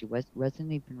herself. So she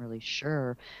wasn't even really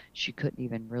sure. She couldn't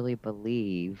even really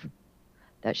believe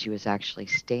that she was actually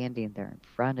standing there in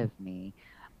front of me.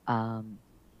 Um,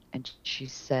 and she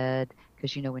said,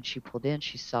 because when she pulled in,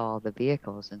 she saw the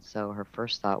vehicles. And so her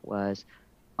first thought was,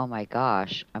 oh my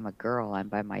gosh, I'm a girl. I'm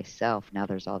by myself. Now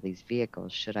there's all these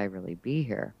vehicles. Should I really be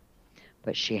here?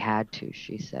 But she had to,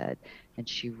 she said. And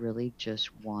she really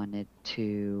just wanted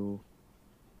to,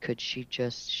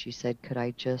 she said, could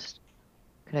I just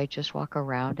walk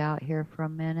around out here for a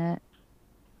minute?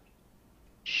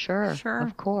 Sure, Sure.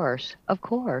 of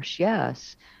course,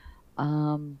 yes.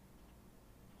 Um,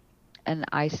 and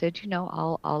I said,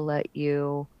 I'll let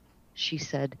you. She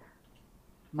said,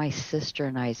 my sister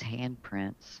and I's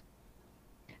handprints,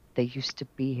 they used to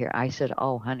be here. I said,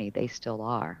 oh, honey, they still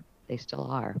are. They still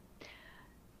are.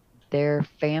 Their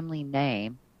family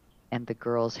name and the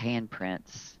girl's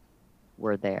handprints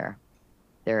were there.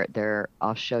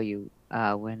 I'll show you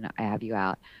when I have you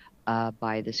out,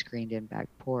 by the screened in back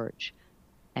porch.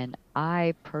 And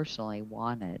I personally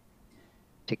wanted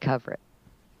to cover it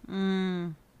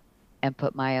Mm. and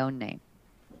put my own name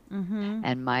Mm-hmm.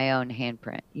 and my own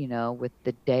handprint, with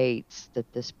the dates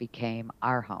that this became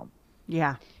our home.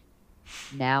 Yeah.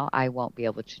 Now I won't be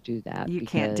able to do that You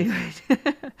can't do because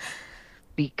it.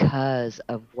 because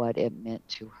of what it meant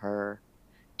to her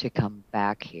to come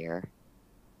back here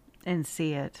And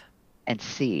see it. and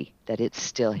see that it's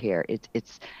still here.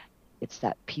 It's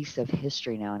that piece of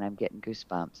history now, and I'm getting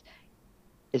goosebumps.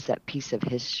 is that piece of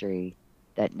history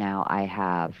that now I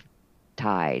have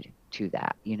tied to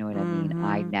that. You know what I mean?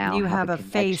 I now You have have a a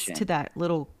face to connection. that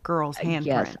little girl's Yes,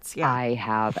 handprints. Yeah. I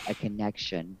have a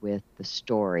connection with the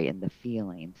story and the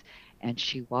feelings. And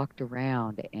she walked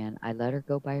around and I let her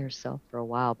go by herself for a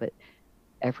while, but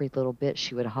every little bit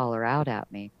she would holler out at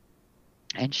me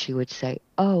and she would say,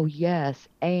 "Oh, yes,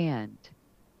 and,"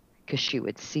 because she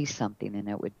would see something and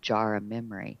it would jar a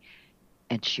memory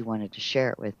and she wanted to share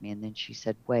it with me. And then she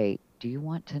said, "Wait, do you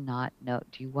want to not know?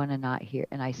 Do you want to not hear?"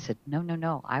 And I said, "No, no,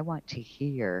 no. I want to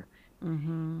hear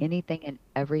Mm-hmm. anything and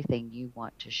everything you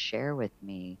want to share with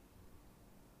me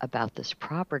about this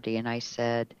property." And I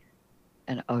said,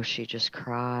 and oh, she just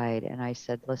cried. And I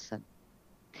said, "Listen,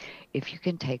 if you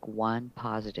can take one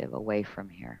positive away from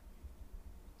here,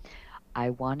 I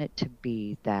want it to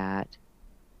be that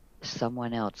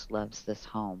someone else loves this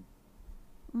home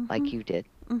Mm-hmm. like you did."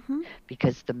 Mm-hmm.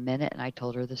 Because the minute, and I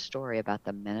told her the story about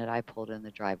the minute I pulled in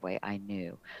the driveway, I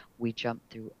knew. We jumped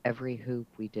through every hoop.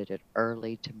 We did it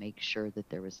early to make sure that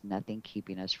there was nothing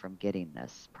keeping us from getting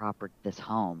this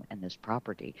home and this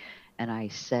property. And I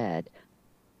said,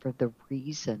 for the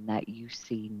reason that you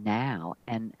see now,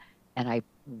 and I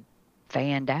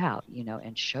fanned out,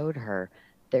 and showed her,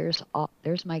 there's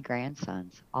my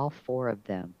grandsons, all four of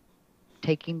them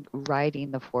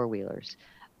riding the four-wheelers.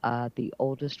 The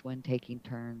oldest one taking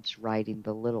turns riding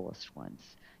the littlest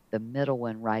ones. The middle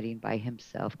one riding by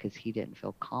himself because he didn't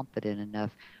feel confident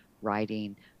enough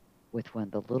riding with one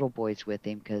of the little boys with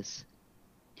him, because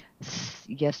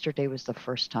yesterday was the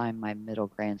first time my middle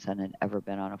grandson had ever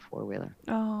been on a four-wheeler.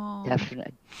 Oh.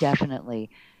 Definitely,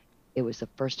 it was the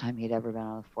first time he'd ever been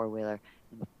on a four-wheeler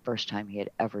and the first time he had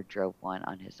ever drove one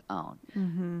on his own.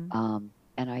 Mm-hmm.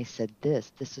 And I said,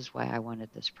 this is why I wanted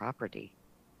this property,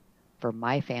 for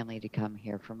my family to come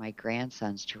here, for my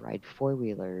grandsons to ride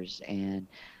four-wheelers and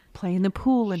Play in the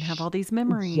pool and have all these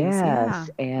memories. Yeah. yes.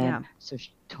 And Yeah. so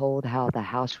she told how the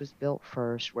house was built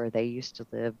first, where they used to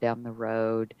live down the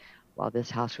road while this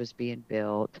house was being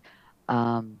built.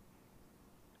 Um,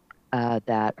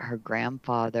 that her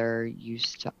grandfather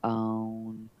used to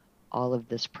own all of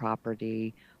this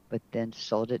property, but then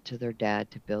sold it to their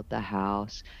dad to build the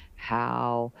house.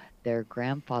 How their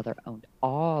grandfather owned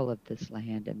all of this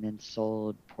land and then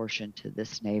sold portion to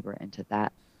this neighbor and to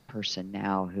that person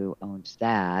now who owns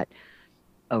that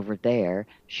over there.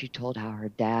 She told how her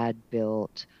dad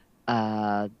built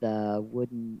the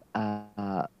wooden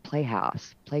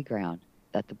playground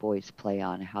that the boys play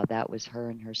on, how that was her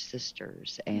and her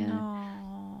sisters,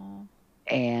 No.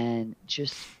 and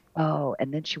just, oh,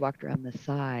 and then she walked around the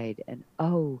side and,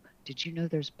 "Oh, did you know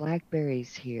there's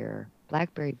blackberries here,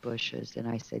 blackberry bushes?" And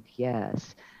I said,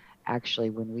 "Yes." Actually,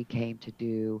 when we came to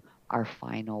do our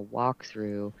final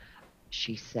walkthrough,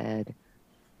 she said,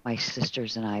 "My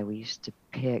sisters and I, we used to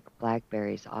pick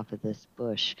blackberries off of this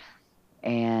bush,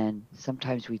 and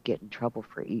sometimes we'd get in trouble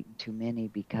for eating too many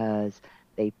because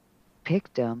they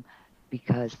picked them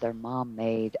because their mom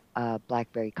made a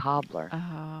blackberry cobbler."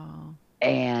 Oh.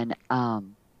 And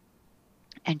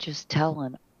just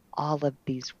telling all of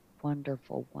these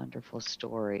wonderful, wonderful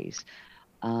stories.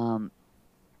 Um,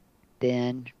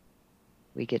 then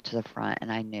we get to the front,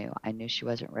 and I knew she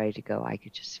wasn't ready to go. I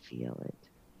could just feel it.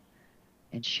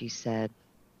 And she said,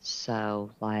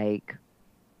 "So, like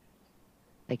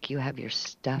you have your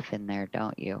stuff in there,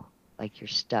 don't you? Like your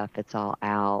stuff, it's all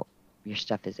out. Your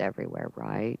stuff is everywhere,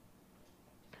 right?"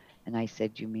 And I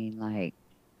said, "You mean like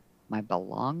my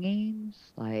belongings?"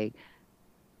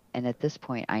 And at this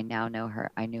point, I now know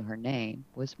her. I knew her name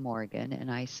was Morgan,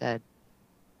 and I said,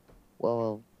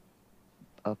 "Well,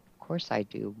 of course I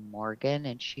do, Morgan."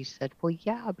 And she said, "Well,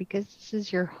 yeah, because this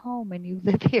is your home and you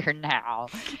live here now."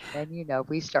 And,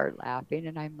 we start laughing.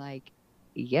 And I'm like,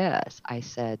 "Yes." I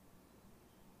said,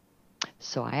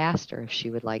 so I asked her if she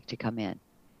would like to come in.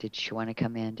 Did she want to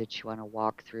come in? Did she want to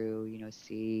walk through,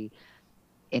 see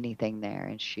anything there?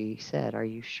 And she said, "Are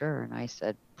you sure?" And I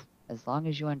said, "As long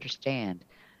as you understand,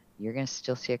 you're going to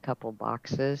still see a couple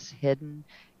boxes hidden.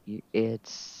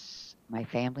 It's my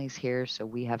family's here, so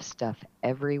we have stuff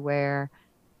everywhere.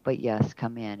 But yes,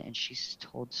 come in." And she's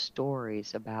told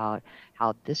stories about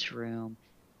how this room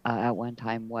at one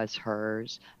time was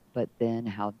hers, but then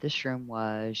how this room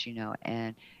was,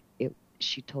 and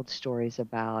she told stories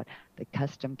about the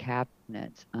custom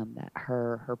cabinets that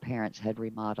her parents had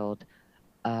remodeled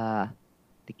uh,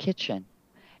 the kitchen,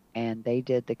 and they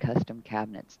did the custom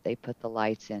cabinets. They put the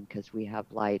lights in because we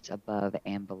have lights above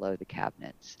and below the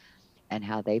cabinets, and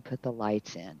how they put the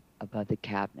lights in above the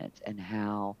cabinets, and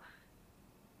how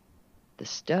the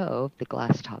stove, the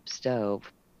glass top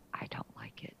stove, I don't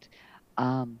like it.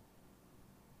 Um,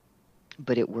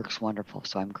 but it works wonderful.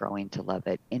 So I'm growing to love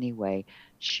it. Anyway,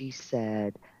 she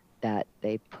said that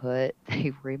they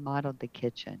remodeled the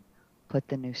kitchen, put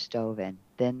the new stove in.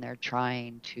 Then they're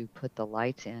trying to put the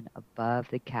lights in above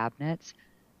the cabinets.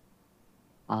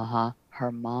 Uh-huh.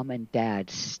 Her mom and dad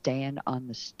stand on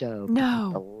the stove to put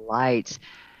the No. lights,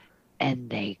 and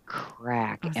they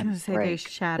crack I was going and to say they break the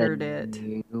shattered it.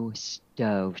 new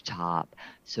stove top.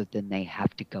 So then they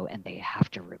have to go and they have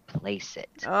to replace it.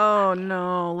 Oh,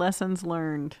 no. Lessons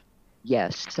learned.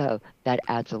 Yes, so that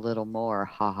adds a little more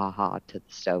ha ha ha to the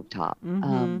stovetop.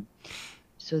 Mm-hmm.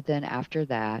 So then after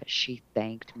that, she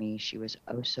thanked me. She was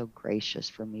oh so gracious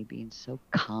for me being so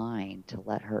kind to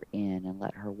let her in and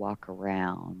let her walk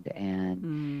around.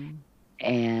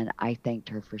 And I thanked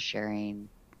her for sharing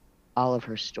all of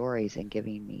her stories and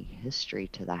giving me history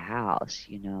to the house,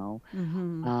 you know.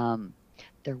 Mm-hmm.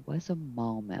 There was a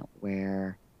moment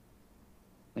where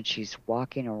when she's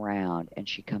walking around and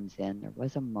she comes in, there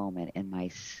was a moment in my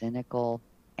cynical,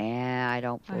 I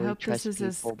don't I fully hope this trust is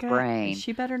a people brain.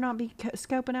 She better not be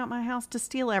scoping out my house to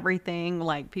steal everything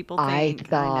like people I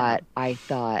think. I know.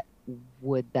 thought,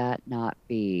 would that not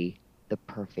be the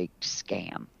perfect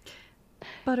scam?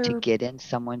 But To her, get in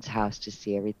someone's house to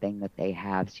see everything that they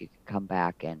have so you can come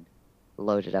back and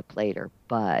load it up later.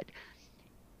 But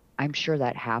I'm sure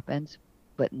that happens,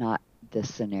 but not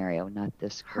this scenario, not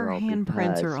this her girl,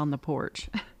 handprints are because on the porch.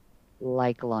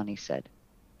 like Lonnie said,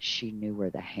 she knew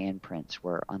where the handprints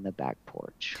were on the back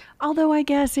porch. Although I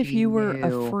guess if She you were a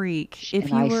knew, freak,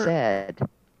 if and you were,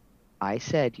 I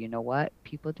said, you know what?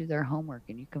 People do their homework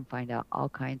and you can find out all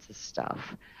kinds of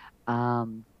stuff.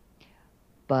 Um,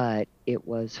 but it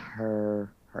was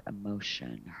her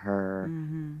emotion,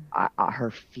 mm-hmm.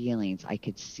 her feelings. I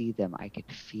could see them. I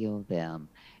could feel them.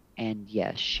 And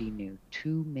yes, she knew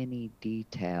too many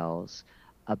details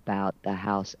about the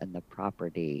house and the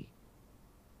property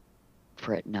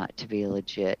for it not to be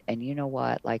legit. And you know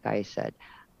what? Like I said,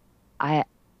 I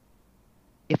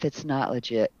if it's not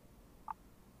legit,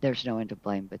 there's no one to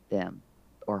blame but them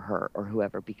or her or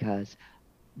whoever, because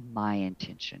my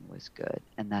intention was good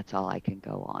and that's all I can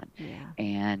go on. Yeah.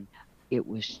 And it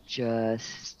was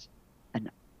just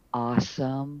an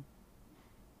awesome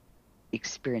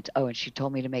experience. Oh, and she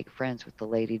told me to make friends with the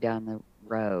lady down the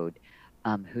road.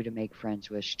 Who to make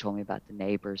friends with. She told me about the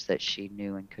neighbors that she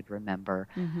knew and could remember.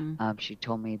 Mm-hmm. She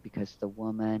told me because the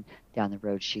woman down the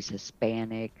road, she's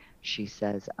Hispanic. She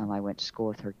says, I went to school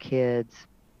with her kids,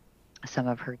 some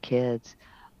of her kids.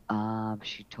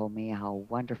 She told me how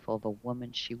wonderful the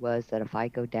woman she was, that if I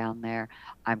go down there,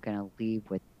 I'm going to leave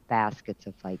with baskets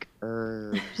of like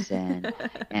herbs and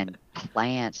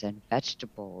plants and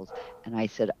vegetables. And I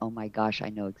said, oh my gosh, I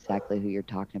know exactly who you're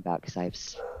talking about because I've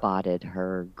spotted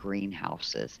her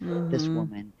greenhouses. This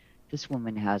Mm-hmm.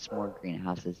 woman has more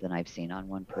greenhouses than I've seen on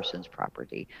one person's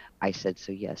property. I said,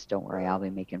 so yes, don't worry, I'll be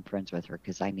making friends with her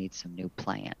because I need some new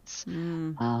plants.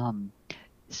 Mm.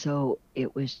 So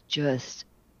it was just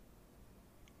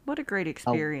What a great a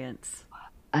experience.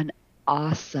 an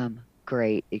awesome,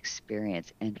 great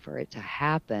experience. And for it to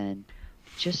happen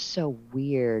just so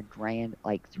weird,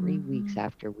 like 3 weeks Mm-hmm.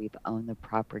 after we've owned the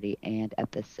property, and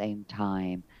at the same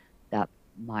time that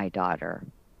my daughter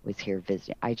was here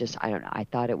visiting. I don't know. I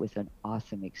thought it was an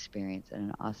awesome experience, and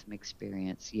an awesome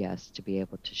experience, yes, to be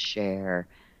able to share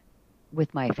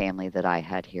with my family that I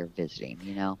had here visiting,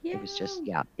 you know. Yeah. It was just,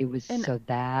 yeah, it was And so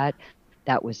that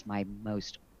was my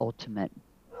most ultimate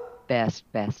best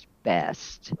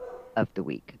of the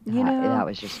week. you That know,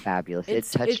 was just fabulous. It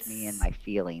it's touched me in it's my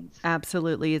feelings.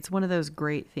 absolutely. It's one of those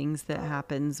great things that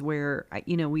happens where,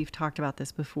 you know, we've talked about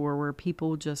this before, where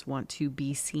people just want to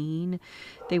be seen.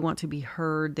 They want to be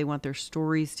heard. They want their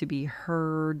stories to be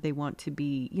heard. They want to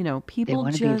be, you know, They people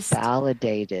want to be just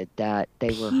validated that they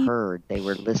were people heard, they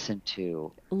were listened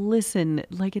to. listen,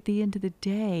 like at the end of the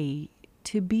day,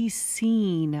 to be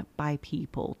seen by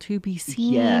people, to be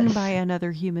seen by Yes.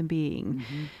 another human being.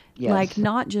 Like, Yes.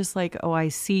 not just like, oh, I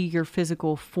see your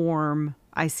physical form,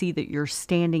 I see that you're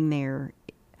standing there,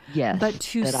 but Yes.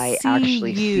 to That I see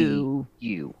actually see you,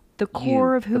 you. the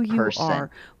core You, of the who you are, person.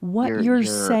 what you're You're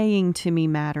saying to me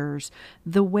matters,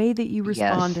 the way that you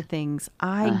respond to yes. things.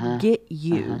 I Uh-huh. get Uh-huh.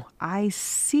 you. I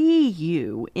see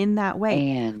you in that way.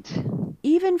 And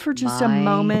Even for just a my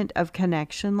moment of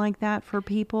connection like that for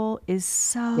people is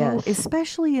so, yes.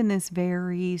 especially in this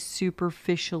very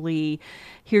superficially,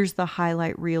 here's the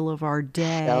highlight reel of our Self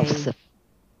day.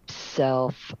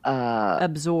 self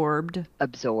Absorbed.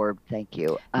 absorbed, thank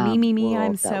you, Me, I'm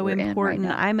world that so we're in right important.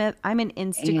 now. I'm an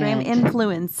Instagram And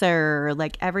influencer.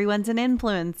 Like everyone's an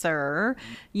influencer,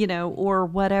 or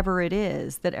whatever it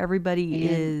is that everybody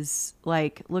and is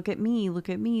like, look at me, look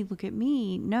at me, look at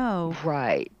me. No,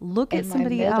 right. look at And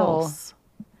somebody else.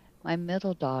 my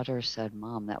middle daughter said,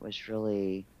 "Mom, that was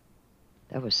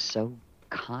so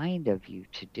kind of you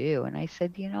to do." And I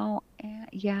said,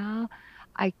 yeah,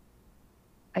 I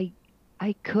I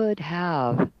I could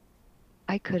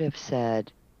have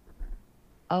said,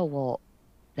 "Oh, well,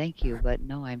 thank you, but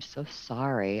no, I'm so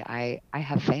sorry. I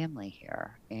have family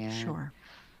here." Sure.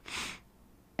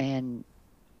 And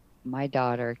my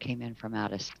daughter came in from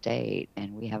out of state,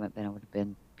 and we haven't been able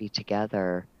to be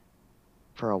together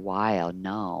for a while.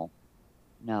 No.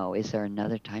 No, is there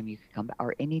another time you could come back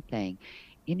or anything?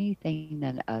 Anything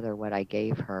than other what I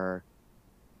gave her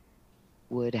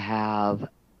would have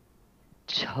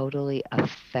totally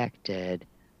affected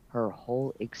her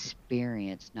whole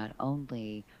experience, not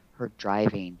only her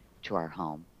driving to our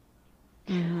home,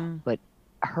 Mm-hmm. but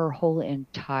her whole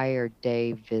entire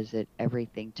day visit,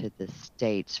 everything to the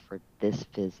States for this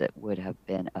visit would have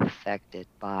been affected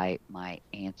by my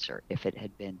answer if it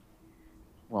had been,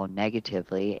 well,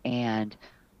 negatively. And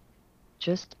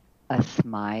just a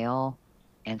smile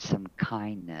and some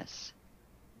kindness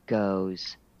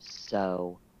goes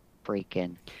so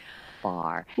freaking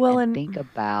far. Well, And and think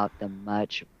about the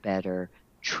much better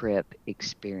trip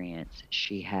experience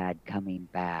she had coming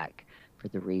back for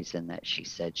the reason that she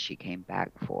said she came back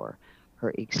for.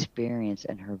 Her experience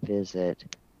and her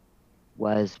visit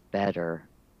was better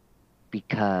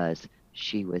because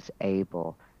she was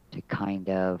able to kind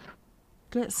of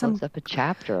get some close up a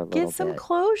chapter a get little some bit.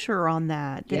 closure on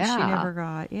that she Yeah. never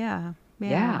got. Yeah. Yeah.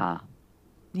 Yeah.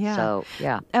 Yeah. So,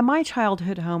 yeah. At my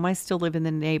childhood home, I still live in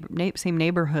the same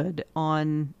neighborhood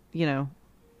on,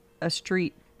 a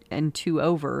street and two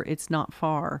over. It's not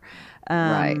far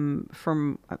Right.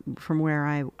 from where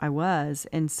I was,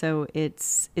 and so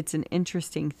it's an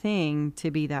interesting thing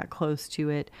to be that close to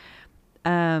it.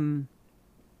 Um,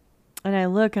 and I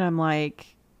look and I'm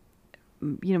like,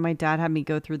 my dad had me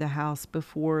go through the house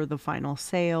before the final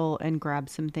sale and grab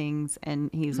some things. And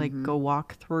he's like, Mm-hmm. go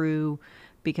walk through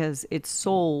because it's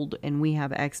sold and we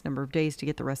have X number of days to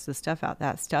get the rest of the stuff out.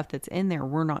 That stuff that's in there,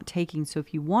 we're not taking. So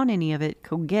if you want any of it,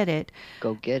 go get it.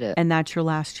 Go get it. And that's your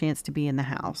last chance to be in the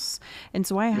house. And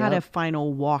so I had a Yep.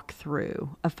 final walk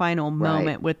through, a final Right.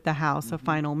 moment with the house, a Mm-hmm.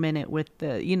 final minute with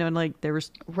the, like there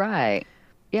was Right.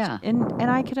 Yeah. and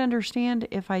I could understand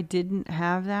if I didn't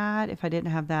have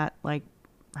that, like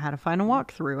I had a final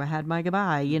walkthrough, I had my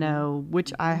goodbye,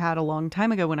 which I had a long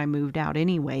time ago when I moved out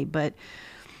anyway. But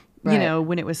Right.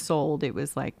 when it was sold, it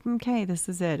was like, okay, this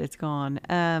is it, it's gone.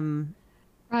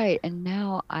 Right. And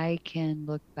now I can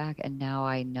look back and now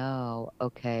I know,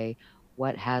 okay,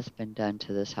 what has been done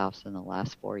to this house in the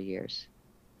last 4 years.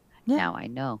 Yeah, Now I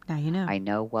know. now you know. I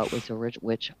know what was original,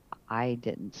 which I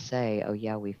didn't say, oh,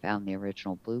 yeah, we found the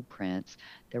original blueprints.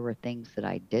 There were things that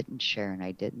I didn't share and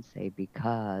I didn't say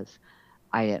because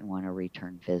I didn't want a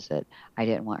return visit. I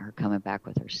didn't want her coming back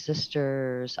with her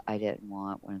sisters. I didn't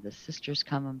want one of the sisters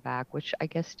coming back, which I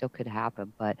guess still could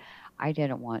happen, but I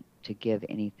didn't want to give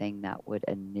anything that would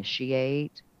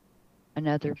initiate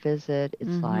another visit. It's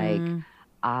like, Mm-hmm.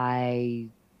 I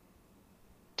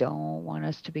don't want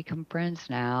us to become friends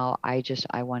now. I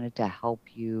wanted to help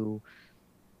you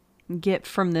Get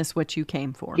from this what you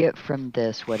came for. get from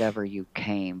this whatever you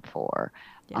came for.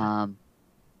 Yeah.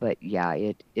 But yeah,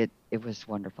 it was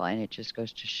wonderful, and it just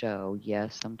goes to show,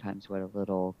 yes, sometimes what a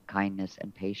little kindness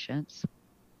and patience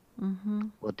Mm-hmm.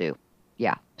 will do.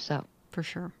 Yeah, so For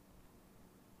sure.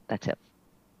 that's it.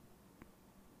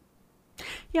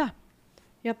 Yeah.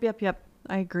 Yep.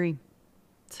 I agree.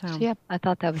 So So yeah, I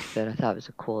thought that was good. I thought it was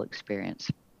a cool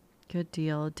experience. good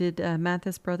deal. Did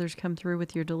Mathis Brothers come through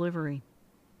with your delivery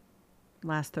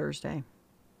last Thursday?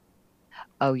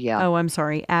 Oh yeah, Oh, I'm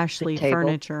sorry, Ashley table.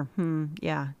 Furniture.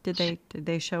 Yeah. Did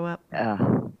they show up? Uh,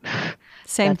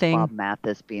 Same that's thing. Bob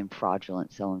Mathis being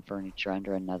fraudulent, selling furniture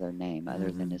under another name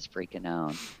other than his freaking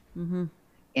own. Mm-hmm.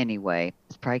 Anyway,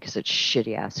 it's probably because it's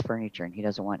shitty ass furniture and he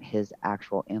doesn't want his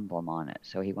actual emblem on it.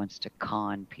 So he wants to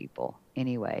con people.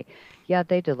 Anyway, yeah,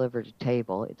 they delivered a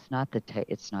table. It's not the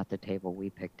table we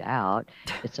picked out.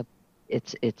 It's a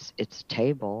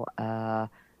table.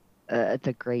 It's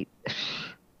a great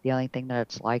the only thing that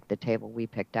it's like the table we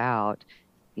picked out,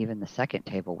 even the second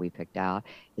table we picked out,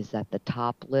 is that the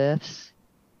top lifts.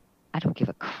 I don't give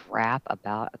a crap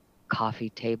about a coffee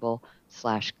table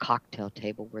 / cocktail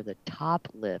table where the top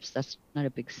lifts. That's not a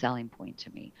big selling point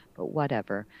to me, but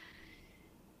whatever.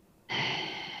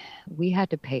 we had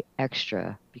to pay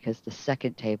extra because the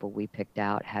second table we picked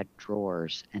out had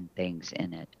drawers and things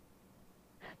in it.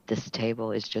 This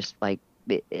table is just like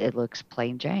it looks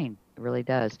plain Jane. It really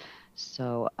does.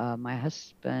 So my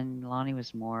husband Lonnie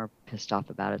was more pissed off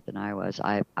about it than I was.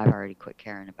 I've already quit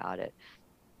caring about it.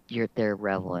 They're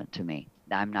relevant to me.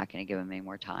 I'm not going to give them any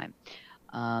more time.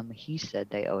 He said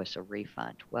they owe us a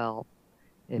refund. Well,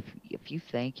 if you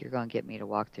think you're going to get me to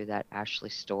walk through that Ashley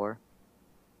store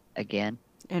again,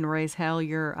 And raise hell,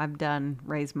 I'm done.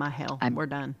 Raise my hell. I'm We're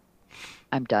done.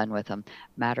 I'm done with them.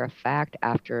 Matter of fact,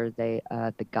 after the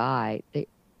guy, the,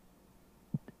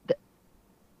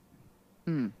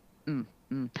 mm, mm,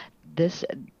 mm, this,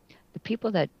 the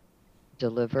people that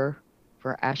deliver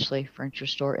for Ashley Furniture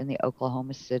Store in the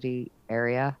Oklahoma City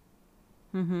area,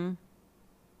 Mm-hmm.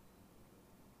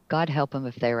 God help them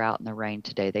if they were out in the rain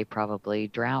today. They probably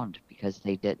drowned because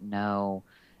they didn't know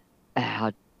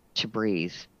how to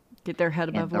breathe Get their head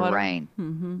in above the water. rain.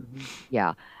 Mm-hmm.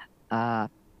 Yeah. Uh,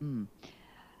 mm.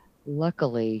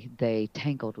 Luckily, they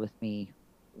tangled with me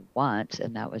once,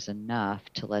 and that was enough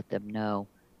to let them know,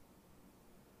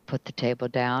 put the table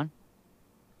down,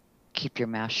 keep your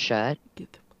mouth shut,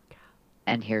 Get the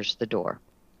and here's the door,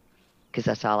 because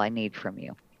that's all I need from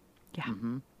you. Yeah.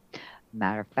 Mm-hmm.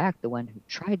 Matter of fact, the one who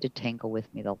tried to tangle with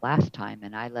me the last time,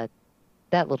 and I let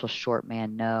that little short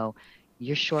man know,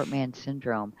 your short man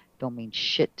syndrome don't mean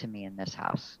shit to me in this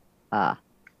house. Out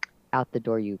the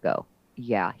door you go.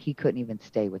 Yeah, he couldn't even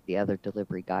stay with the other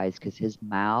delivery guys because his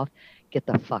mouth, get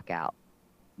the fuck out.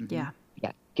 Mm-hmm. Yeah.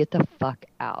 Yeah, get the fuck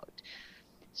out.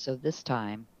 So this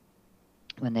time,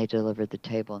 when they deliver the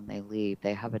table and they leave,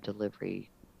 they have a delivery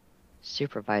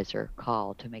supervisor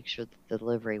call to make sure the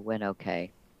delivery went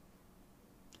okay.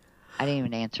 I didn't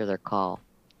even answer their call.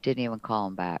 Didn't even call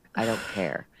them back. I don't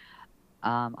care.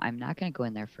 I'm not going to go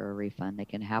in there for a refund. They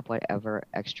can have whatever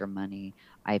extra money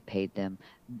I paid them.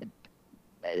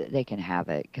 They can have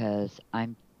it because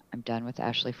I'm done with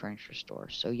Ashley Furniture Store.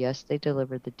 So yes, they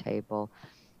delivered the table,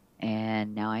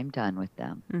 and now I'm done with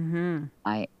them. Mm-hmm.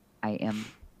 I am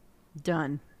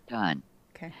Done. done.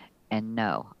 Okay. And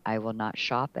no, I will not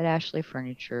shop at Ashley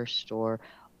Furniture Store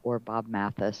or Bob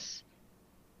Mathis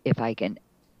if I can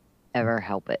ever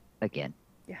help it again.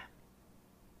 Yeah.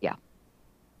 Yeah.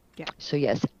 Yeah. So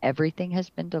yes, everything has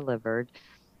been delivered.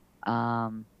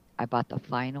 I bought the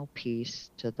final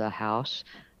piece to the house.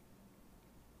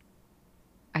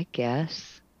 I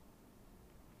guess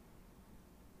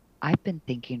I've been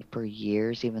thinking for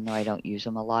years, even though I don't use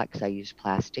them a lot because I use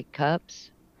plastic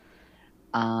cups.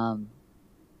 I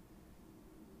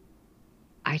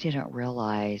didn't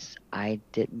realize I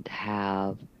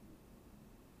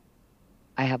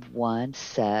have one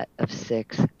set of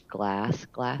 6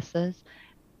 glasses.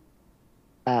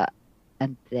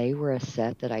 And they were a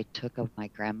set that I took of my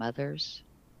grandmother's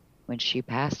when she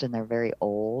passed, and they're very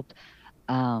old.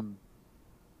 I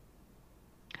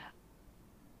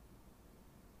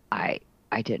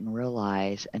didn't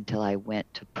realize until I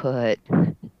went to put.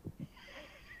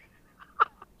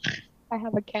 I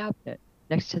have a cabinet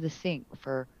next to the sink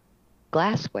for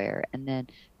glassware, and then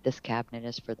this cabinet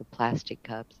is for the plastic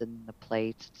cups and the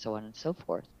plates and so on and so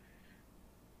forth.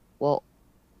 Well,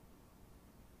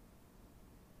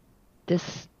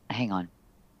 hang on.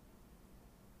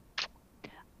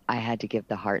 I had to give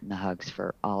the heart and the hugs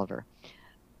for Oliver.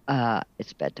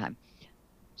 It's bedtime.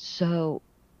 So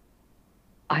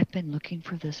I've been looking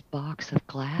for this box of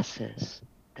glasses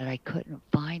that I couldn't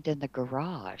find in the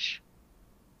garage.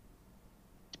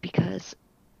 It's because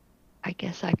I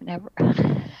guess I've never.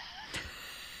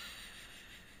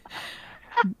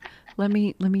 Let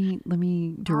me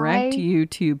direct you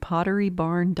to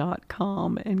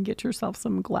potterybarn.com and get yourself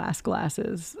some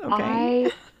glasses. Okay.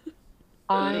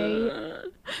 I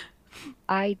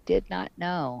did not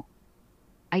know.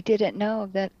 I didn't know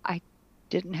that I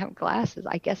didn't have glasses.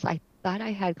 I guess I thought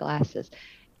I had glasses,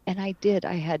 and I did.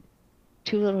 I had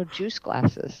 2 little juice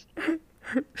glasses.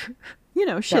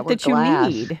 Shit that you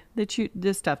need.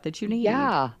 The stuff that you need.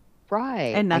 Yeah,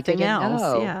 right. And nothing else.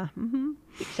 Know. Yeah. Mm-hmm.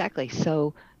 Exactly.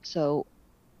 So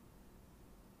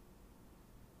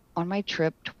on my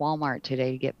trip to Walmart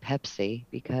today to get Pepsi,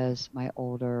 because my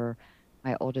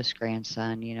oldest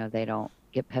grandson, they don't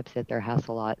get Pepsi at their house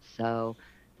a lot. So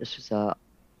this was a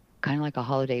kind of like a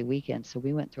holiday weekend. So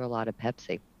we went through a lot of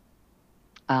Pepsi.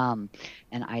 And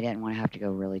I didn't want to have to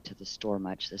go really to the store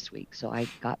much this week. So I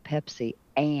got Pepsi,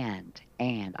 and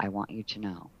I want you to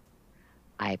know,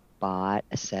 I bought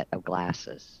a set of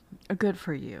glasses. Good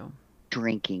for you.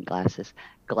 Drinking glasses,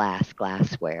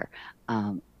 glassware,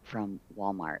 from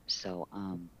Walmart. So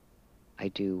I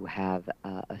do have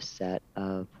a set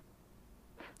of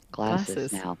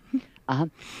glasses Glasses. now.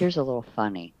 Here's a little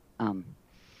funny.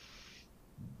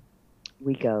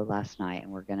 We go last night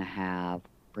and we're going to have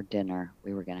for dinner,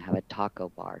 we were going to have a taco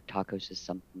bar. Tacos is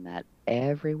something that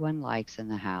everyone likes in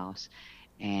the house,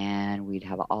 and we'd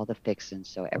have all the fixings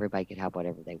so everybody could have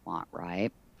whatever they want, right?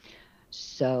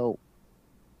 So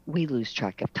we lose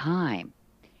track of time.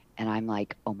 And I'm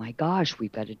like, oh my gosh,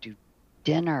 we've got to do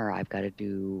dinner. I've got to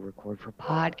do record for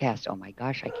podcast. Oh my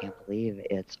gosh, I can't believe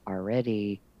it's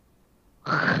already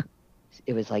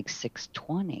it was like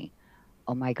 6:20.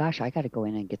 Oh my gosh, I got to go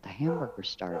in and get the hamburger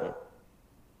started.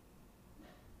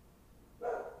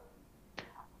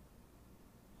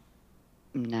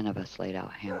 None of us laid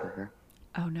out hamburger.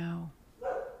 Oh no.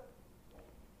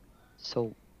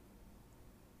 So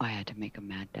I had to make a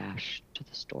mad dash to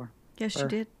the store Yes, you for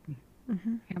did.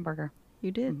 Mm-hmm. hamburger.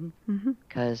 You did. Mhm. Mm-hmm.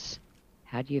 Because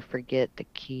how do you forget the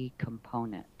key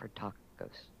component for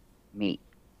tacos? Meat.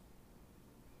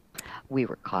 We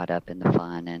were caught up in the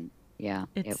fun, and yeah,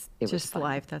 It's it was just fun.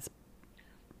 life. That's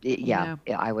Yeah,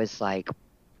 know. I was like,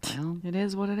 well, it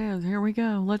is what it is. Here we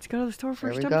go. Let's go to the store for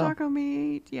there we some go. taco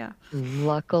meat. Yeah.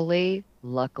 Luckily,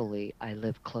 I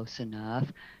live close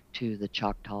enough to the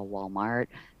Choctaw Walmart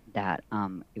that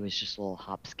it was just a little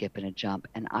hop, skip, and a jump.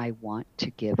 And I want to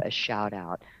give a shout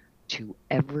out to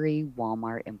every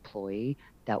Walmart employee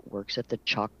that works at the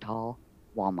Choctaw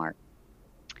Walmart.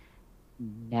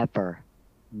 Never,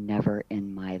 never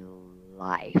in my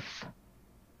life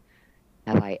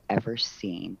have I ever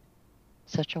seen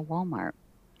such a Walmart.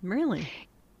 Really?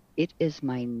 It is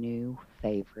my new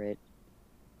favorite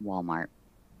Walmart.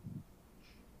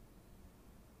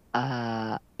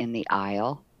 In the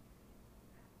aisle,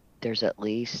 there's at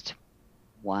least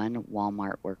one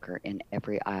Walmart worker in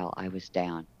every aisle I was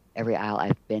down. Every aisle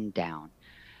I've been down.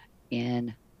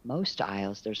 In most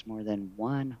aisles, there's more than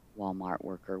one Walmart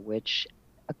worker, which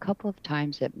a couple of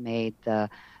times it made the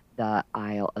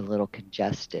aisle a little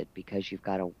congested because you've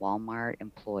got a Walmart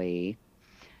employee,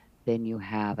 then you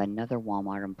have another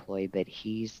Walmart employee, but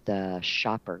he's the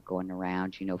shopper going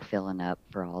around, filling up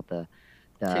for all the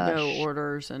To the go sh-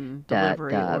 orders and the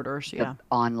delivery the orders. the Yeah.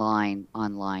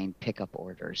 online pickup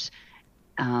orders.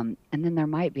 And then there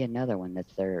might be another one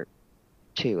that's there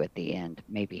too at the end,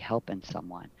 maybe helping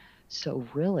someone. So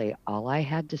really, all I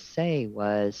had to say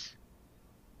was,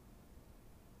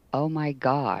 "Oh my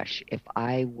gosh, if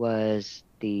I was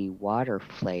the water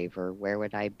flavor, where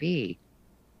would I be?"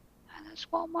 And this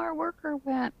Walmart worker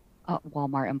went,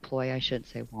 Walmart employee, I shouldn't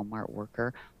say Walmart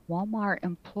worker. Walmart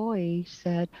employee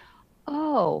said,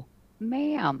 "Oh,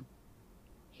 ma'am,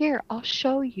 here, I'll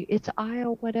show you. It's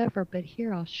aisle whatever, but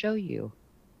here, I'll show you."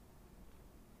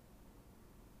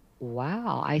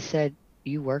 Wow. I said,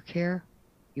 "You work here?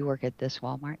 You work at this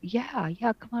Walmart?" Yeah,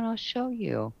 yeah, come on, I'll show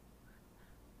you.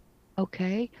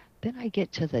 Okay. Then I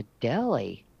get to the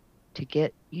deli to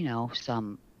get,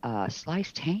 some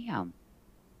sliced ham.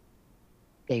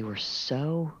 They were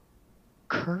so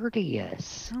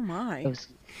courteous. Oh my.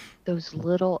 Those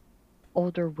little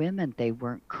older women, they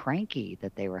weren't cranky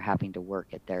that they were having to work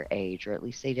at their age, or at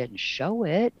least they didn't show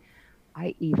it.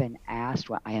 I even asked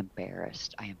when I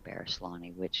embarrassed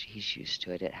Lonnie, which he's used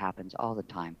to it. It happens all the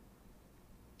time,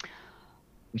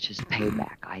 which is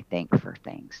payback, I think, for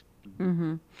things.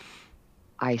 Mm-hmm.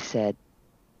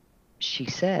 She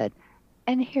said,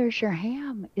 "And here's your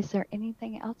ham. Is there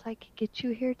anything else I could get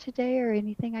you here today, or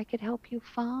anything I could help you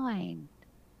find?"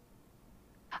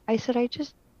 I said, I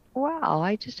just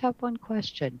have one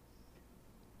question.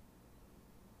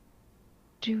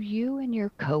 Do you and your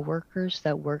coworkers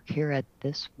that work here at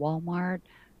this Walmart,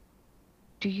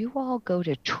 do you all go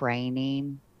to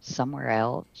training somewhere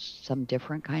else, some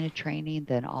different kind of training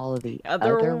than all of the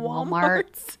Other other Walmart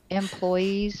Walmarts.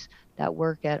 employees that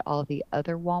work at all the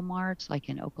other Walmarts, like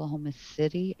in Oklahoma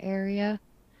City area?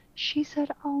 She said,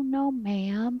 "Oh, no,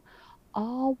 ma'am.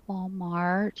 All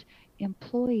Walmart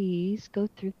employees go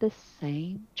through the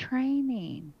same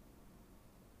training."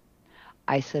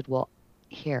 I said, "Well,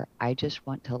 here, I just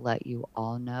want to let you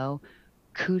all know,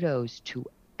 kudos to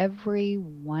every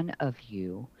one of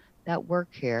you that work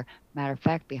here." Matter of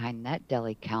fact, behind that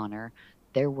deli counter,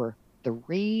 there were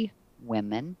 3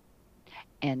 women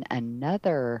and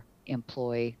another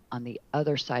employee on the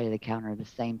other side of the counter, the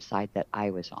same side that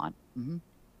I was on.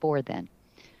 4 then.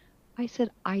 I said,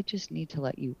 "I just need to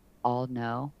let you all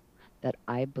know that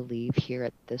I believe here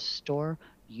at this store,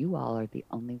 you all are the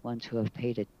only ones who have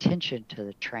paid attention to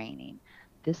the training.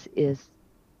 This is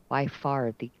by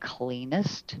far the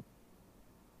cleanest,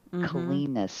 Mm-hmm.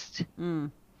 cleanest,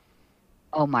 Mm.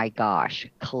 oh my gosh,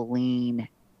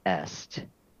 cleanest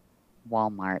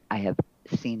Walmart I have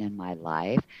seen in my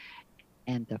life,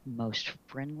 and the most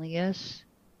friendliest,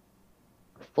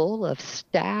 full of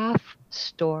staff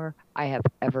store I have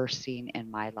ever seen in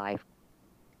my life.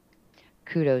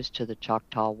 Kudos to the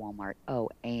Choctaw Walmart. Oh,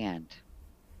 and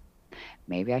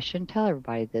maybe I shouldn't tell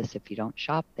everybody this if you don't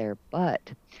shop there,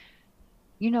 but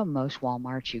most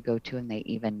Walmarts you go to, and they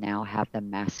even now have the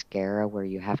mascara where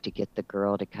you have to get the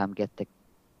girl to come get the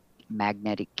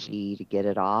magnetic key to get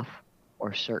it off,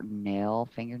 or certain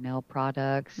fingernail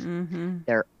products. Mm-hmm.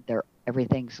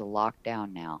 Everything's locked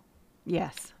down now.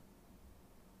 Yes.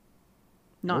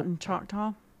 Not in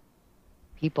Choctaw?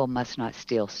 People must not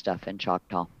steal stuff in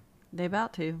Choctaw. They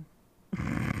about to.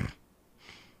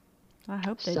 I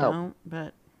hope they So, don't,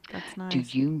 but that's nice. Do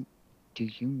you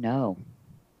know?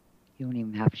 You don't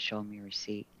even have to show them your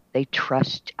receipt. They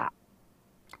trust.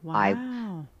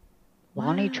 Wow.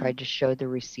 Lonnie tried to show the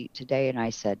receipt today, and I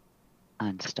said,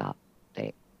 "Unstop.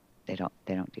 They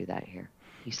don't do that here."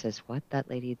 He says, "What? That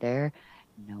lady there?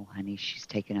 No, honey, she's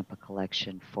taking up a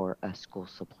collection for school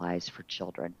supplies for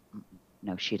children.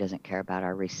 No, she doesn't care about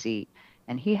our receipt."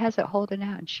 And he has it holding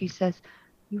out, and she says,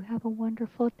 "You have a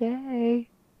wonderful day."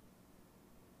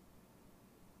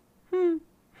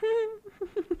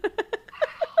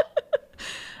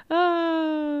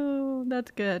 Oh,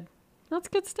 that's good. That's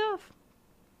good stuff.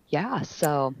 Yeah.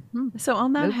 So. So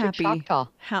on that move to Choctaw.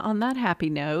 on that happy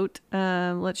note,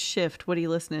 let's shift. What are you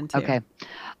listening to? Okay.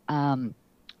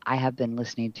 I have been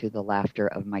listening to the laughter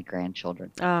of my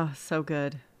grandchildren. Oh, so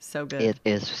good. So good. It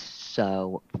is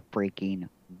so freaking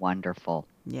wonderful.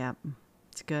 Yeah.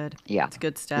 It's good. Yeah. It's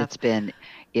good stuff.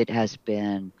 It has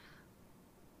been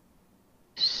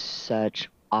such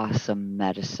awesome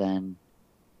medicine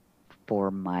for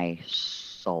my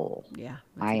soul. Yeah.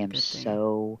 I am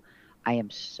so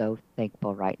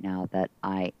thankful right now that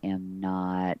I am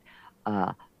not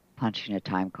punching a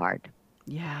time card.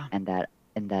 Yeah. And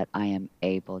that I am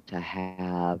able to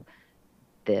have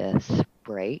this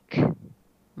break.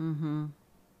 Mm-hmm.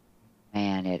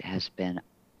 Man, it has been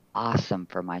awesome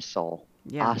for my soul.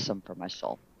 Yeah. Awesome for my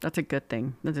soul. That's a good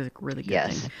thing. That's a really good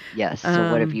Yes. thing. Yes.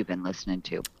 So what have you been listening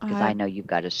to? Because I know you've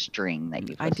got a string that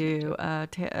you've listened to. I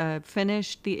do.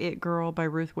 Finished The It Girl by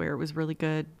Ruth Ware. It was really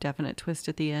good. Definite twist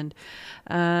at the end.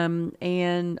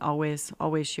 And always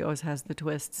she always has the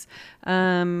twists.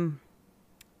 And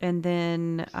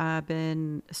then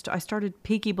I started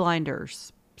Peaky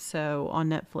Blinders. So on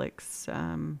Netflix.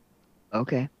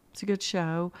 Okay. It's a good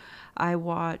show. I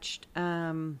watched,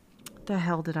 the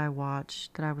hell did I watch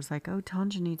that I was like, oh,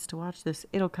 Tanja needs to watch this.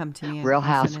 It'll come to me. Real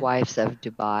Housewives of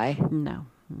Dubai. No,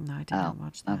 I did not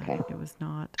watch that. Okay. It was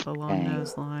not along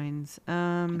those lines.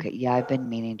 Okay, yeah, I've been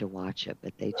meaning to watch it,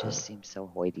 but they just seem so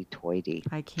hoity-toity.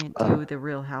 I can't do the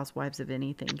Real Housewives of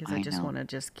anything because I just want to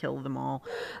just kill them all.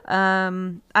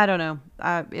 I don't know.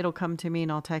 It'll come to me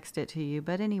and I'll text it to you.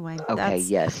 But anyway, Okay,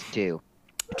 yes, do.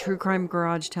 True Crime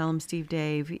Garage, Tell 'em Steve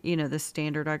Dave, the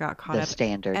standard. I got caught up. The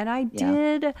standard. And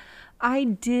I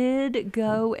did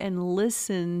go and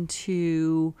listen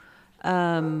to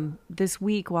this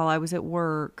week while I was at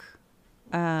work.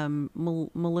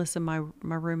 Melissa, my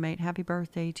roommate, happy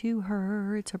birthday to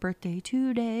her. It's her birthday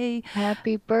today.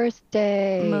 Happy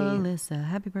birthday, Melissa.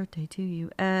 Happy birthday to you.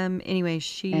 Anyway,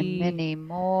 she and many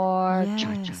more.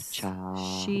 Yes,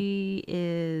 Cha-cha-cha. she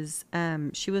is.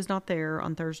 She was not there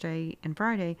on Thursday and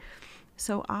Friday,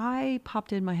 so I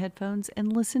popped in my headphones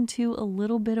and listened to a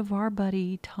little bit of our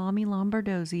buddy Tommy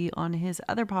Lombardozzi on his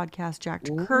other podcast, Jack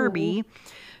Kirby,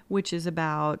 which is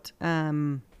about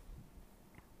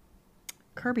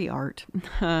Kirby art,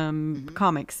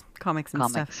 comics and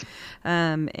stuff.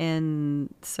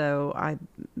 And so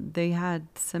they had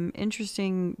some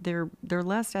interesting, their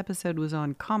last episode was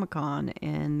on Comic-Con,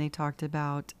 and they talked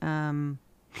about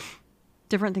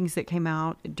different things that came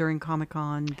out during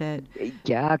Comic-Con that...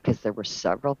 Yeah, because there were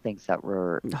several things that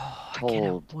were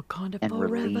told Wakanda and Forever.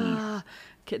 released.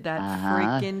 That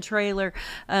freaking trailer.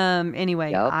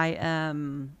 Anyway,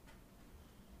 Yep.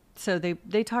 So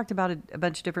they talked about a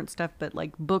bunch of different stuff, but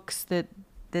like books that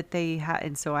they had,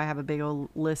 and so I have a big old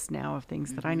list now of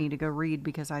things that I need to go read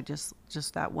because I just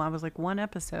that one was like one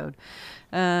episode,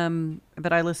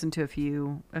 but I listened to a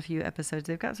few episodes.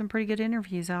 They've got some pretty good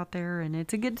interviews out there, and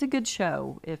it's a good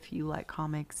show if you like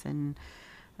comics and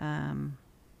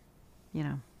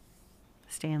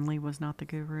Stan Lee was not the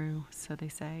guru, so they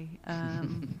say. A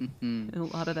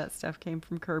lot of that stuff came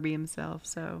from Kirby himself,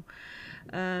 so.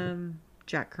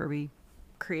 Jack Kirby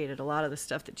created a lot of the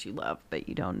stuff that you love, but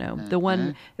you don't know. The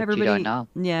one everybody, you don't know.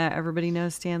 Yeah, everybody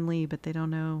knows Stan Lee, but they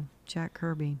don't know Jack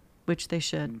Kirby, which they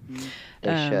should.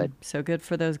 They should. So good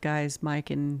for those guys, Mike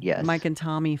and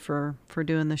Tommy, for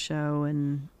doing the show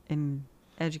and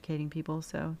educating people.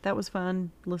 So that was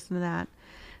fun. Listen to that.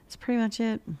 That's pretty much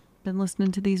it. Been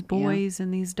listening to these boys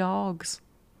and these dogs.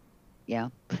 Yeah,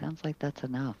 sounds like that's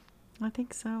enough. I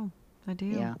think so. I do.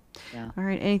 Yeah, yeah. All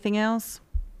right. Anything else?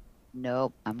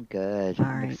 Nope, I'm good. All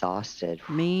I'm right. exhausted.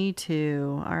 Me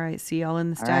too. All right. See y'all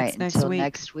in the All stacks right, next until week.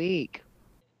 next week.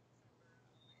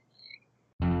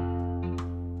 I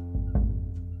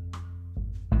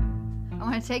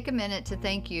want to take a minute to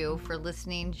thank you for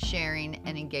listening, sharing,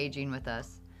 and engaging with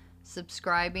us,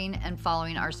 subscribing, and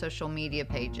following our social media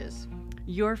pages.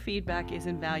 Your feedback is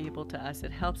invaluable to us.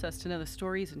 It helps us to know the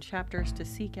stories and chapters to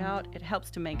seek out. It helps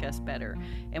to make us better,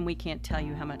 and we can't tell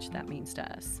you how much that means to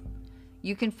us.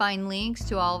 You can find links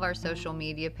to all of our social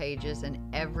media pages and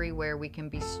everywhere we can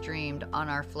be streamed on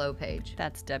our Flow page.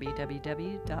 That's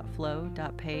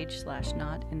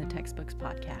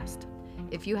www.flow.page/not-in-the-textbooks-podcast.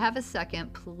 If you have a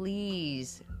second,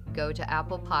 please go to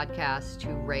Apple Podcasts to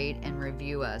rate and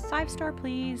review us. 5-star,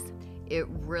 please. It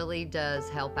really does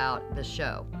help out the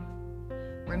show.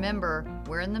 Remember,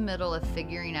 we're in the middle of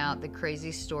figuring out the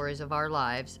crazy stories of our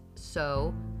lives,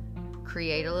 so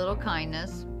create a little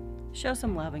kindness. Show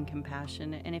some love and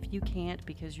compassion, and if you can't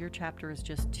because your chapter is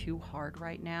just too hard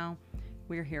right now,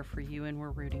 we're here for you and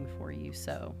we're rooting for you,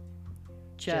 so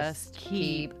just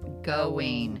keep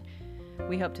going.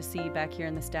 We hope to see you back here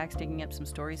in the stacks digging up some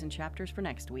stories and chapters for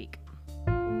next week.